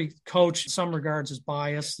like every coach in some regards is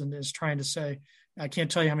biased and is trying to say, I can't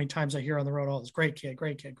tell you how many times I hear on the road, this great kid,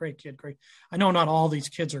 great kid, great kid, great. I know not all these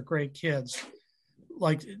kids are great kids.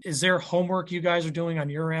 Like, is there homework you guys are doing on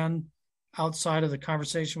your end outside of the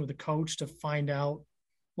conversation with the coach to find out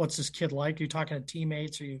what's this kid like? Are you talking to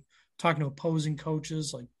teammates? Are you talking to opposing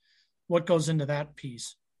coaches? Like, what goes into that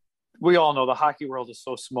piece? We all know the hockey world is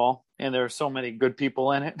so small and there are so many good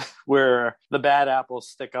people in it where the bad apples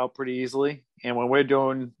stick out pretty easily. And when we're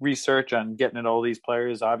doing research on getting to know these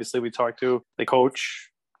players, obviously we talk to the coach,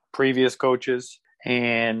 previous coaches.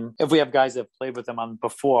 And if we have guys that have played with them on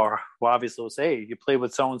before, well, obviously we'll say, hey, you played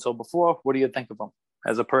with so-and-so before. What do you think of them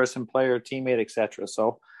as a person, player, teammate, etc.?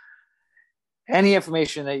 So any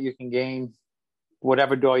information that you can gain,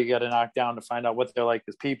 whatever door you got to knock down to find out what they're like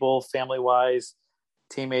as people, family-wise,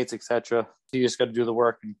 teammates, etc. You just got to do the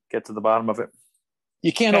work and get to the bottom of it.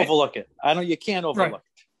 You can't overlook it. You can't overlook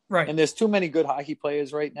it. Right. And there's too many good hockey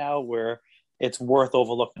players right now where it's worth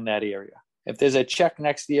overlooking that area. If there's a check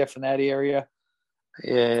next to you from that area,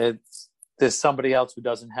 there's somebody else who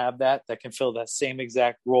doesn't have that can fill that same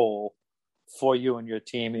exact role for you and your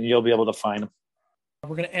team, and you'll be able to find them.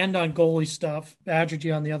 We're going to end on goalie stuff, badgered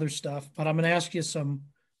you on the other stuff, but I'm going to ask you some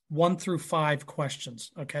 1 through 5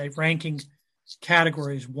 questions, okay? Ranking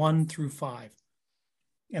categories 1 through 5.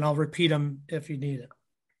 And I'll repeat them if you need it.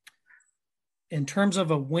 In terms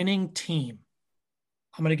of a winning team,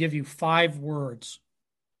 I'm going to give you 5 words.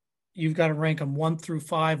 You've got to rank them 1 through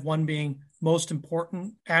 5, 1 being most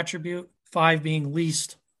important attribute, 5 being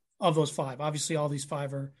least of those 5. Obviously, all these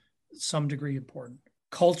 5 are some degree important.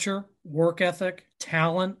 Culture, work ethic,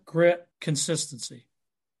 talent, grit, consistency.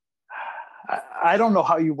 I don't know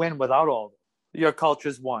how you win without all of it. Your culture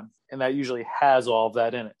is 1, and that usually has all of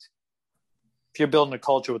that in it. If you're building a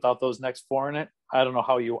culture without those next 4 in it, I don't know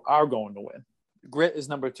how you are going to win. Grit is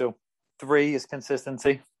number 2. 3 is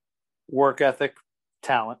consistency, work ethic,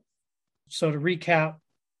 talent. So to recap,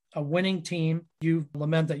 a winning team, you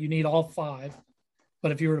lament that you need all 5,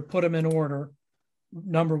 but if you were to put them in order,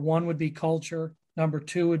 number 1 would be culture, number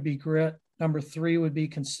 2 would be grit, number 3 would be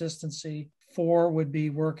consistency, 4 would be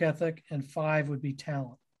work ethic, and 5 would be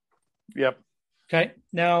talent. Yep. Okay.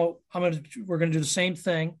 Now we're going to do the same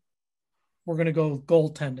thing. We're going to go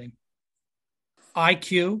goaltending.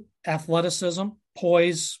 IQ, athleticism,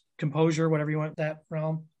 poise, composure, whatever you want that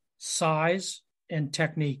realm, size, and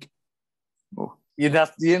technique. You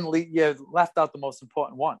left out the most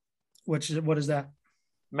important one. What is that?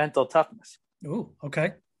 Mental toughness. Ooh,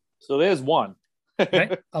 okay. So there's 1.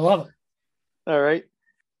 Okay. I love it. All right.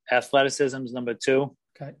 Athleticism is number 2.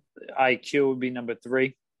 Okay. IQ would be number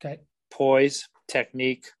 3. Okay. Poise,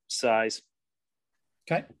 technique, size.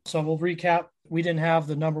 Okay. So we'll recap. We didn't have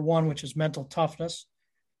the number 1, which is mental toughness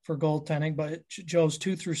for goaltending, but Joe's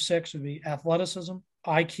 2 through 6 would be athleticism,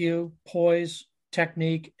 IQ, poise,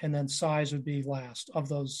 technique, and then size would be last of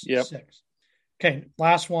those 6. Okay.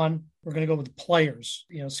 Last one, we're going to go with the players,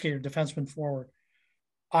 skater, defenseman, forward.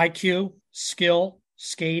 IQ, skill,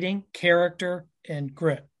 skating, character, and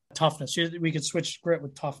grit. Toughness. We could switch grit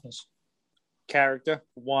with toughness. Character,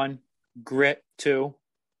 1. Grit, 2.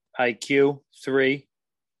 IQ, 3.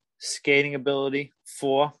 Skating ability,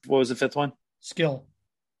 4. What was the 5th one? Skill.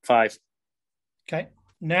 5. Okay.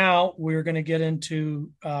 Now we're going to get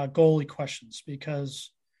into goalie questions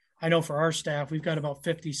because I know for our staff, we've got about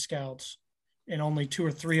 50 scouts, and only 2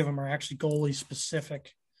 or 3 of them are actually goalie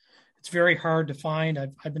specific. It's very hard to find.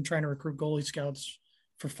 I've been trying to recruit goalie scouts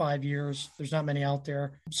for 5 years. There's not many out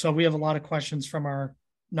there. So we have a lot of questions from our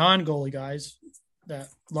non-goalie guys that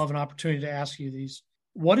love an opportunity to ask you these.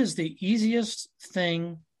 What is the easiest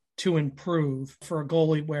thing to improve for a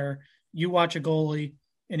goalie where you watch a goalie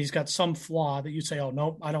and he's got some flaw that you say, oh,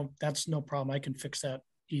 no, I don't, that's no problem. I can fix that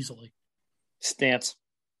easily. Stance.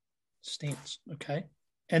 Okay.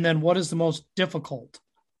 And then what is the most difficult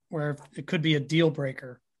where it could be a deal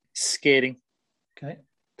breaker? Skating. Okay.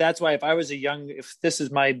 That's why if this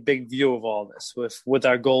is my big view of all this with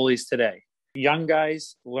our goalies today, young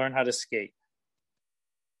guys learn how to skate.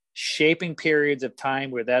 Shaping periods of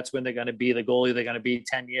time where that's when they're going to be the goalie they're going to be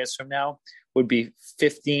 10 years from now would be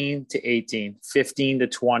 15 to 18, 15 to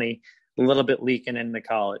 20, a little bit leaking into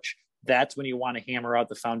college. That's when you want to hammer out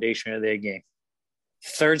the foundation of their game.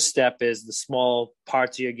 Third step is the small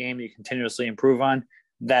parts of your game that you continuously improve on.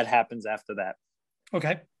 That happens after that.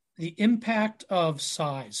 Okay. The impact of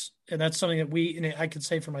size. And that's something that I could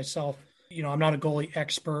say for myself, I'm not a goalie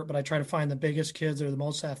expert, but I try to find the biggest kids that are the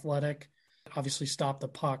most athletic, obviously stop the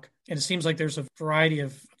puck. And it seems like there's a variety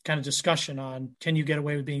of kind of discussion on, can you get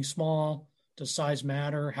away with being small? Does size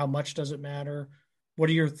matter? How much does it matter? What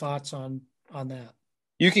are your thoughts on that?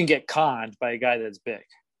 You can get conned by a guy that's big.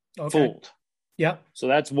 Okay. Fooled. Yep. So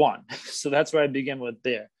that's one. So that's where I begin with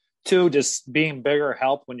there. 2, just being bigger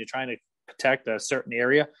help when you're trying to protect a certain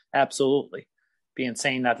area. Absolutely. Be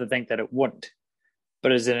insane not to think that it wouldn't.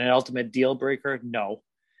 But is it an ultimate deal breaker? No.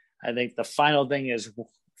 I think the final thing is,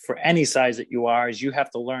 for any size that you are, is you have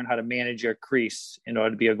to learn how to manage your crease in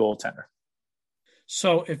order to be a goaltender.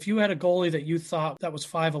 So if you had a goalie that you thought that was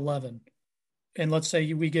 5'11", and let's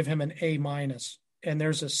say we give him an A-, and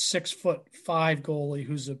there's a 6'5" goalie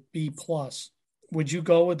who's a B+, would you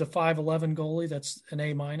go with the 5'11" goalie that's an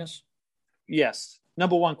A-? Yes.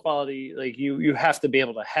 Number one quality, like you have to be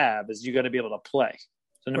able to have, is you got to be able to play.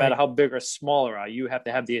 So no matter how big or small you are, you have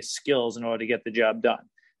to have the skills in order to get the job done.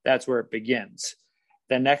 That's where it begins.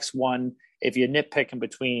 The next one, if you're nitpicking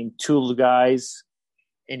between 2 guys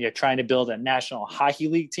and you're trying to build a National Hockey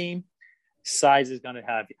League team, size is going to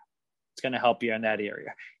have you. It's going to help you in that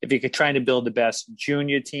area. If you're trying to build the best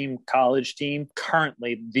junior team, college team,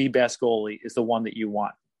 currently the best goalie is the one that you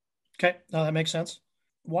want. Okay, no, that makes sense.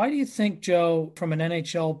 Why do you think, Joe, from an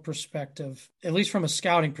NHL perspective, at least from a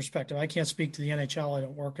scouting perspective, I can't speak to the NHL, I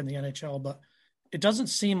don't work in the NHL, but it doesn't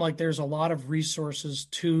seem like there's a lot of resources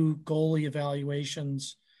to goalie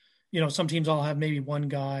evaluations. Some teams all have maybe one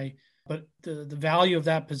guy, but the value of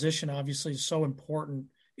that position obviously is so important.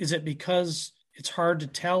 Is it because it's hard to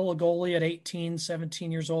tell a goalie at 18,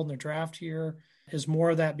 17 years old in their draft year? Is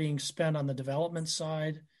more of that being spent on the development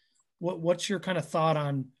side? What's your kind of thought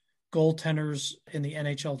on goaltenders in the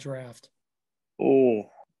NHL draft? Oh,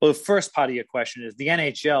 well, the first part of your question is the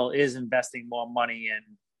NHL is investing more money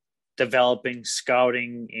in developing,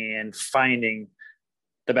 scouting, and finding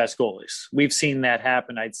the best goalies. We've seen that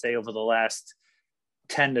happen, I'd say, over the last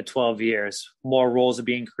 10 to 12 years. More roles are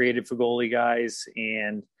being created for goalie guys,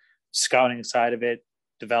 and scouting side of it,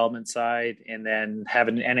 development side, and then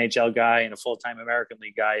having an NHL guy and a full-time American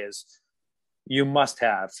League guy is you must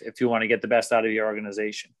have if you want to get the best out of your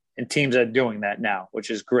organization. And teams are doing that now, which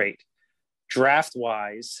is great.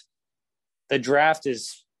 Draft-wise, the draft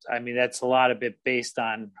is, that's a lot of it based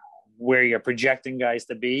on where you're projecting guys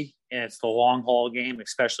to be, and it's the long haul game,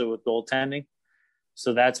 especially with goaltending.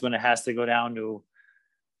 So that's when it has to go down to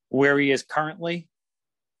where he is currently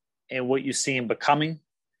and what you see him becoming,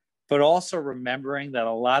 but also remembering that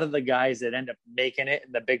a lot of the guys that end up making it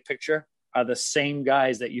in the big picture are the same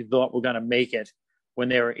guys that you thought were going to make it when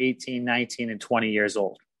they were 18, 19, and 20 years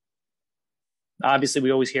old. Obviously,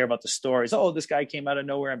 we always hear about the stories. Oh, this guy came out of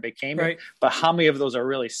nowhere and became it. But how many of those are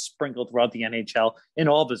really sprinkled throughout the NHL in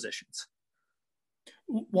all positions?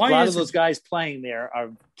 A lot of those guys playing there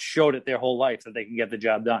showed it their whole life that they can get the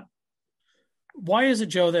job done. Why is it,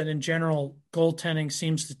 Joe, that in general, goaltending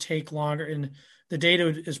seems to take longer? And the data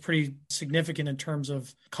is pretty significant in terms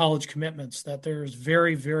of college commitments, that there's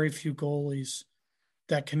very, very few goalies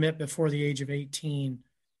that commit before the age of 18,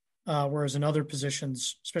 whereas in other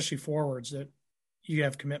positions, especially forwards, that you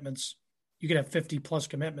have commitments. You could have 50-plus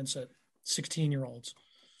commitments at 16-year-olds.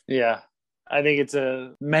 Yeah, I think it's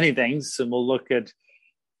many things, and we'll look at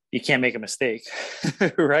you can't make a mistake,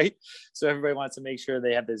 right? So everybody wants to make sure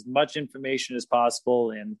they have as much information as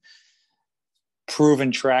possible and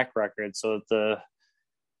proven track record so that the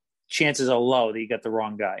chances are low that you got the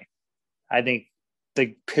wrong guy. I think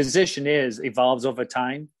the position evolves over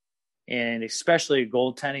time, And especially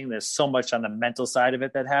goaltending, there's so much on the mental side of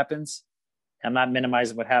it that happens. I'm not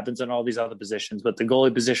minimizing what happens in all these other positions, but the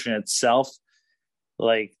goalie position itself,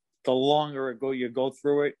 like the longer you go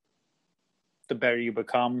through it, the better you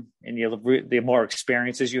become, and the more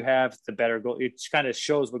experiences you have, the better goal. It kind of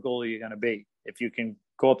shows what goalie you're going to be. If you can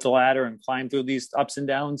go up the ladder and climb through these ups and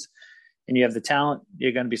downs, and you have the talent,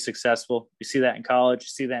 you're going to be successful. You see that in college, you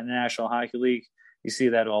see that in the National Hockey League, you see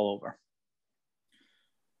that all over.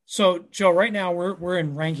 So, Joe, right now we're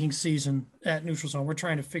in ranking season at Neutral Zone. We're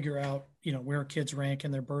trying to figure out, where kids rank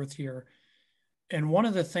in their birth year. And one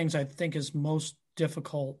of the things I think is most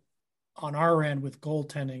difficult on our end with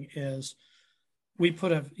goaltending is we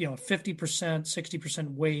put a 50%,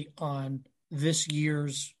 60% weight on this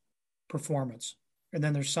year's performance. And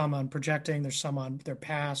then there's some on projecting, there's some on their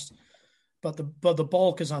past, but the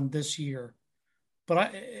bulk is on this year. But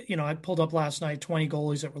I pulled up last night 20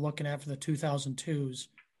 goalies that we're looking at for the 2002s.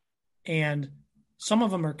 And some of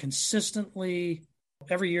them are consistently,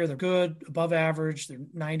 every year they're good, above average, they're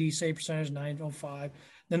 90 save percentage, 905.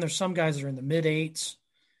 Then there's some guys that are in the mid eights.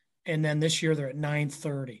 And then this year they're at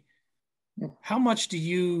 930. How much do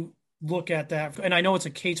you look at that? And I know it's a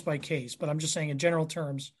case by case, but I'm just saying in general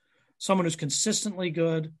terms, someone who's consistently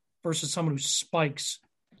good versus someone who spikes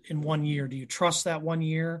in 1 year. Do you trust that 1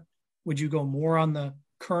 year? Would you go more on the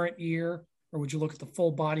current year, or would you look at the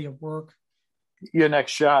full body of work? Your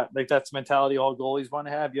next shot, like that's the mentality all goalies want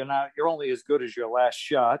to have. You're only as good as your last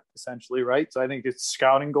shot, essentially, right? So I think it's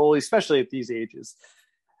scouting goalies, especially at these ages.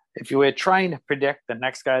 If you were trying to predict the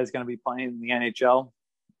next guy is going to be playing in the NHL,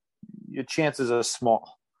 your chances are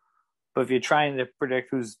small. But if you're trying to predict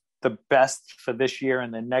who's the best for this year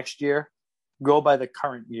and the next year, go by the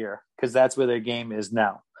current year, because that's where their game is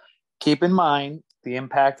now. Keep in mind the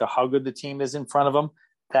impact of how good the team is in front of them.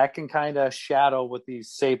 That can kind of shadow what these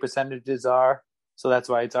save percentages are. So that's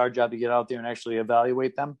why it's our job to get out there and actually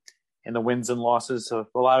evaluate them and the wins and losses. So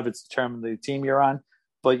a lot of it's determined the team you're on,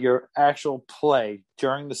 but your actual play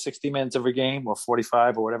during the 60 minutes of a game or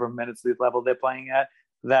 45 or whatever minutes the level they're playing at,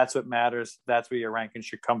 that's what matters. That's where your ranking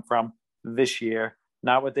should come from this year,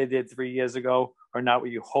 not what they did 3 years ago or not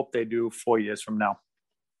what you hope they do 4 years from now.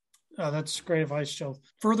 That's great advice, Joe.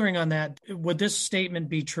 Furthering on that, would this statement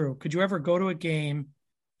be true? Could you ever go to a game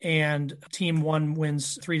and team one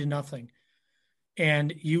wins 3-0,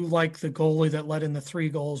 and you like the goalie that let in the 3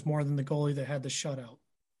 goals more than the goalie that had the shutout?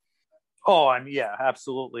 Oh, I mean, yeah,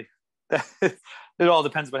 absolutely. It all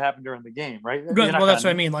depends what happened during the game, right? Good. Well, that's what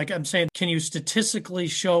I mean. Like I'm saying, can you statistically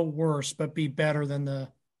show worse but be better than the?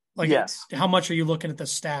 Like, yes. How much are you looking at the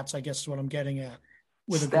stats? I guess is what I'm getting at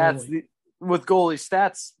with stats, a goalie. With goalie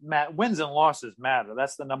stats, wins and losses matter.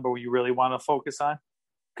 That's the number you really want to focus on,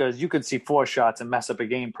 because you could see 4 shots and mess up a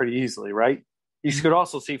game pretty easily, right? You could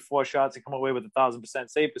also see 4 shots and come away with 1,000%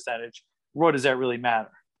 save percentage. What does that really matter?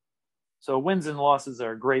 So wins and losses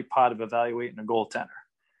are a great part of evaluating a goaltender.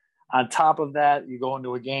 On top of that, you go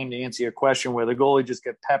into a game to answer your question where the goalie just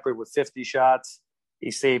get peppered with 50 shots. He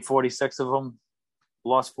saved 46 of them,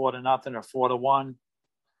 lost 4-0 or 4-1.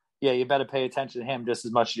 Yeah, you better pay attention to him just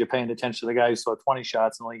as much as you're paying attention to the guy who saw 20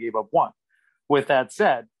 shots and only gave up 1. With that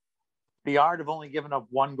said, the art of only giving up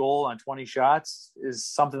 1 goal on 20 shots is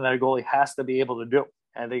something that a goalie has to be able to do.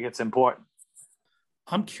 I think it's important.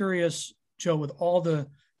 I'm curious, Joe, with all the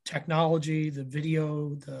technology, the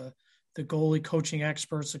video, the goalie coaching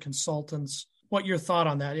experts, the consultants, what your thought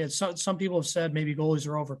on that is? Some people have said maybe goalies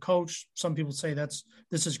are overcoached. Some people say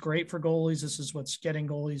this is great for goalies. This is what's getting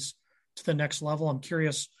goalies to the next level. I'm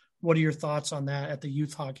curious, what are your thoughts on that at the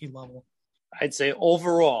youth hockey level? I'd say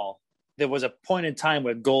overall, there was a point in time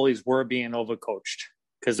where goalies were being overcoached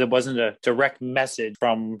because there wasn't a direct message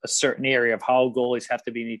from a certain area of how goalies have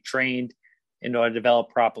to be trained in order to develop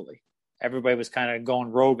properly. Everybody was kind of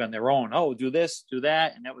going rogue on their own. Oh, do this, do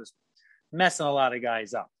that. And that was messing a lot of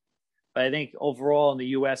guys up. But I think overall in the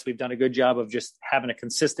U.S., we've done a good job of just having a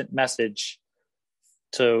consistent message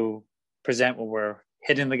to present when we're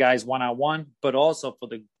hitting the guys one-on-one, but also for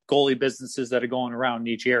the goalie businesses that are going around in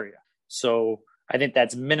each area. So I think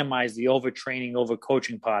that's minimized the overtraining,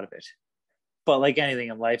 overcoaching part of it. But like anything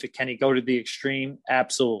in life, can it go to the extreme?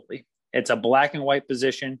 Absolutely. It's a black and white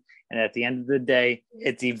position. And at the end of the day,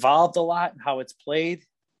 it's evolved a lot in how it's played,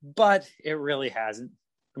 but it really hasn't.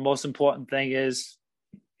 The most important thing is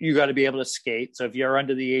you got to be able to skate. So if you're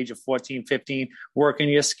under the age of 14, 15, work on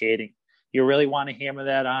your skating. You really want to hammer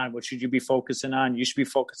that on. What should you be focusing on? You should be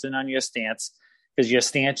focusing on your stance, because your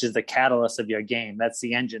stance is the catalyst of your game. That's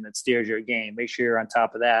the engine that steers your game. Make sure you're on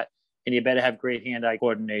top of that. And you better have great hand-eye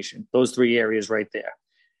coordination. Those 3 areas right there.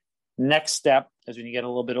 Next step, as when you get a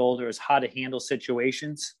little bit older, is how to handle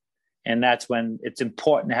situations. And that's when it's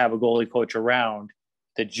important to have a goalie coach around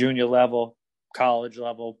the junior level, college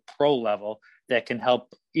level, pro level that can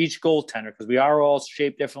help each goaltender, because we are all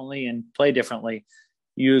shaped differently and play differently,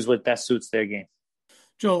 use what best suits their game.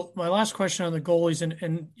 Joe, my last question on the goalies,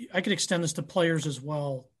 and I could extend this to players as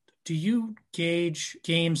well. Do you gauge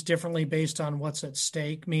games differently based on what's at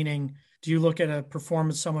stake? Meaning, do you look at a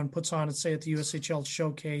performance someone puts on, say, at the USHL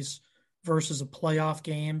showcase versus a playoff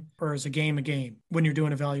game, or is a game when you're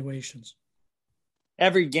doing evaluations?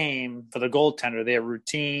 Every game for the goaltender, their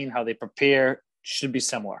routine, how they prepare should be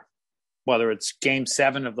similar. Whether it's game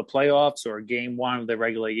 7 of the playoffs or game 1 of the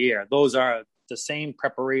regular year, those are the same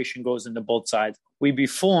preparation goes into both sides. We'd be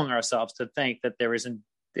fooling ourselves to think that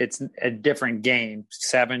it's a different game,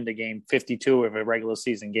 7 to game 52 of a regular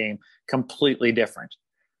season game, completely different.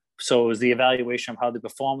 So is the evaluation of how they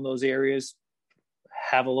perform in those areas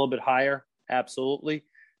have a little bit higher? Absolutely.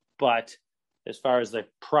 But as far as the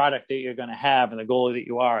product that you're going to have and the goalie that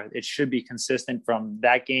you are, it should be consistent from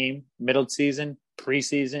that game, middle season,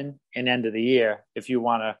 preseason, and end of the year if you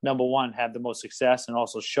want to, number one, have the most success and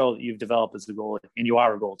also show that you've developed as a goalie and you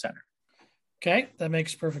are a goaltender. Okay, that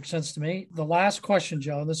makes perfect sense to me. The last question,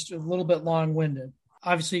 Joe, this is a little bit long-winded.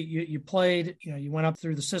 Obviously, you played, you went up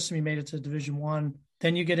through the system, you made it to Division I,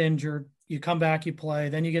 then you get injured, you come back, you play,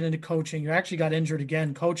 then you get into coaching. You actually got injured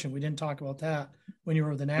again coaching. We didn't talk about that when you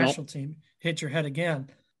were with the national team, hit your head again.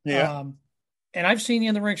 Yeah. And I've seen you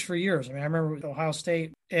in the rinks for years. I mean, I remember with Ohio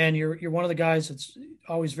State, and you're one of the guys that's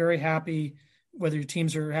always very happy whether your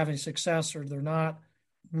teams are having success or they're not.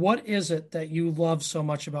 What is it that you love so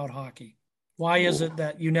much about hockey? Why is it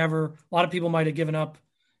that you never, a lot of people might have given up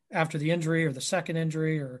after the injury or the second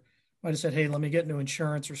injury, or might have said, hey, let me get into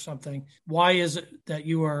insurance or something. Why is it that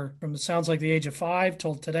you are, from it sounds like the age of 5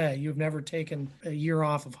 till today, you've never taken a year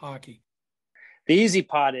off of hockey? The easy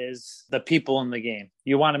part is the people in the game.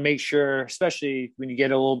 You want to make sure, especially when you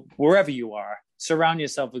get a little, wherever you are, surround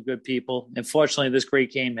yourself with good people. And fortunately, this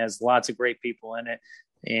great game has lots of great people in it.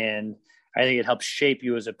 And I think it helps shape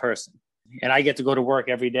you as a person. And I get to go to work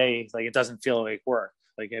every day. Like, it doesn't feel like work.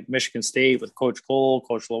 Like at Michigan State with Coach Cole,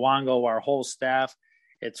 Coach Luongo, our whole staff,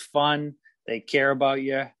 it's fun. They care about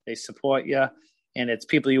you. They support you. And it's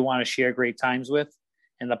people you want to share great times with.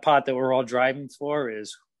 And the part that we're all driving for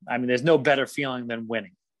is, I mean, there's no better feeling than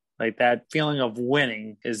winning. Like, that feeling of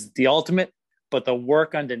winning is the ultimate, but the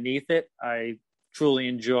work underneath it, I truly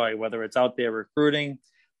enjoy, whether it's out there recruiting,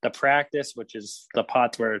 the practice, which is the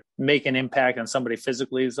part where make an impact on somebody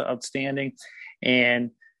physically is outstanding, and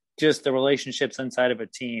just the relationships inside of a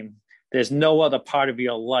team. There's no other part of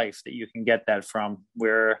your life that you can get that from,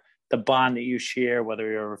 where the bond that you share,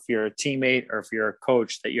 whether if you're a teammate or if you're a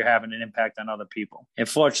coach, that you're having an impact on other people. And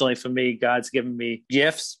fortunately for me, God's given me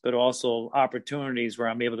gifts, but also opportunities where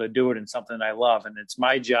I'm able to do it in something that I love. And it's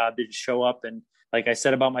my job to show up. And like I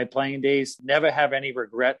said about my playing days, never have any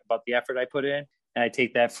regret about the effort I put in. And I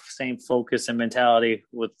take that same focus and mentality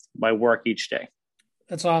with my work each day.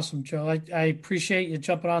 That's awesome, Joe. I appreciate you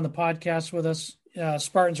jumping on the podcast with us.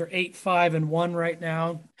 Spartans are 8-5-1 right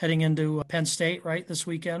now, heading into Penn State, right, this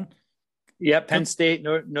weekend? Yeah, Penn State,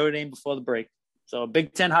 Notre Dame before the break. So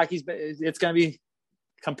Big Ten hockey's, it's going to be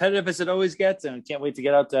competitive as it always gets, and can't wait to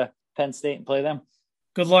get out to Penn State and play them.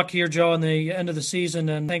 Good luck here, Joe, in the end of the season,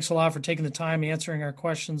 and thanks a lot for taking the time answering our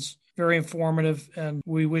questions. Very informative, and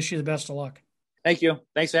we wish you the best of luck. Thank you.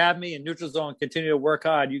 Thanks for having me. And Neutral Zone, continue to work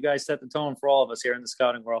hard. You guys set the tone for all of us here in the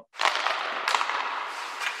scouting world.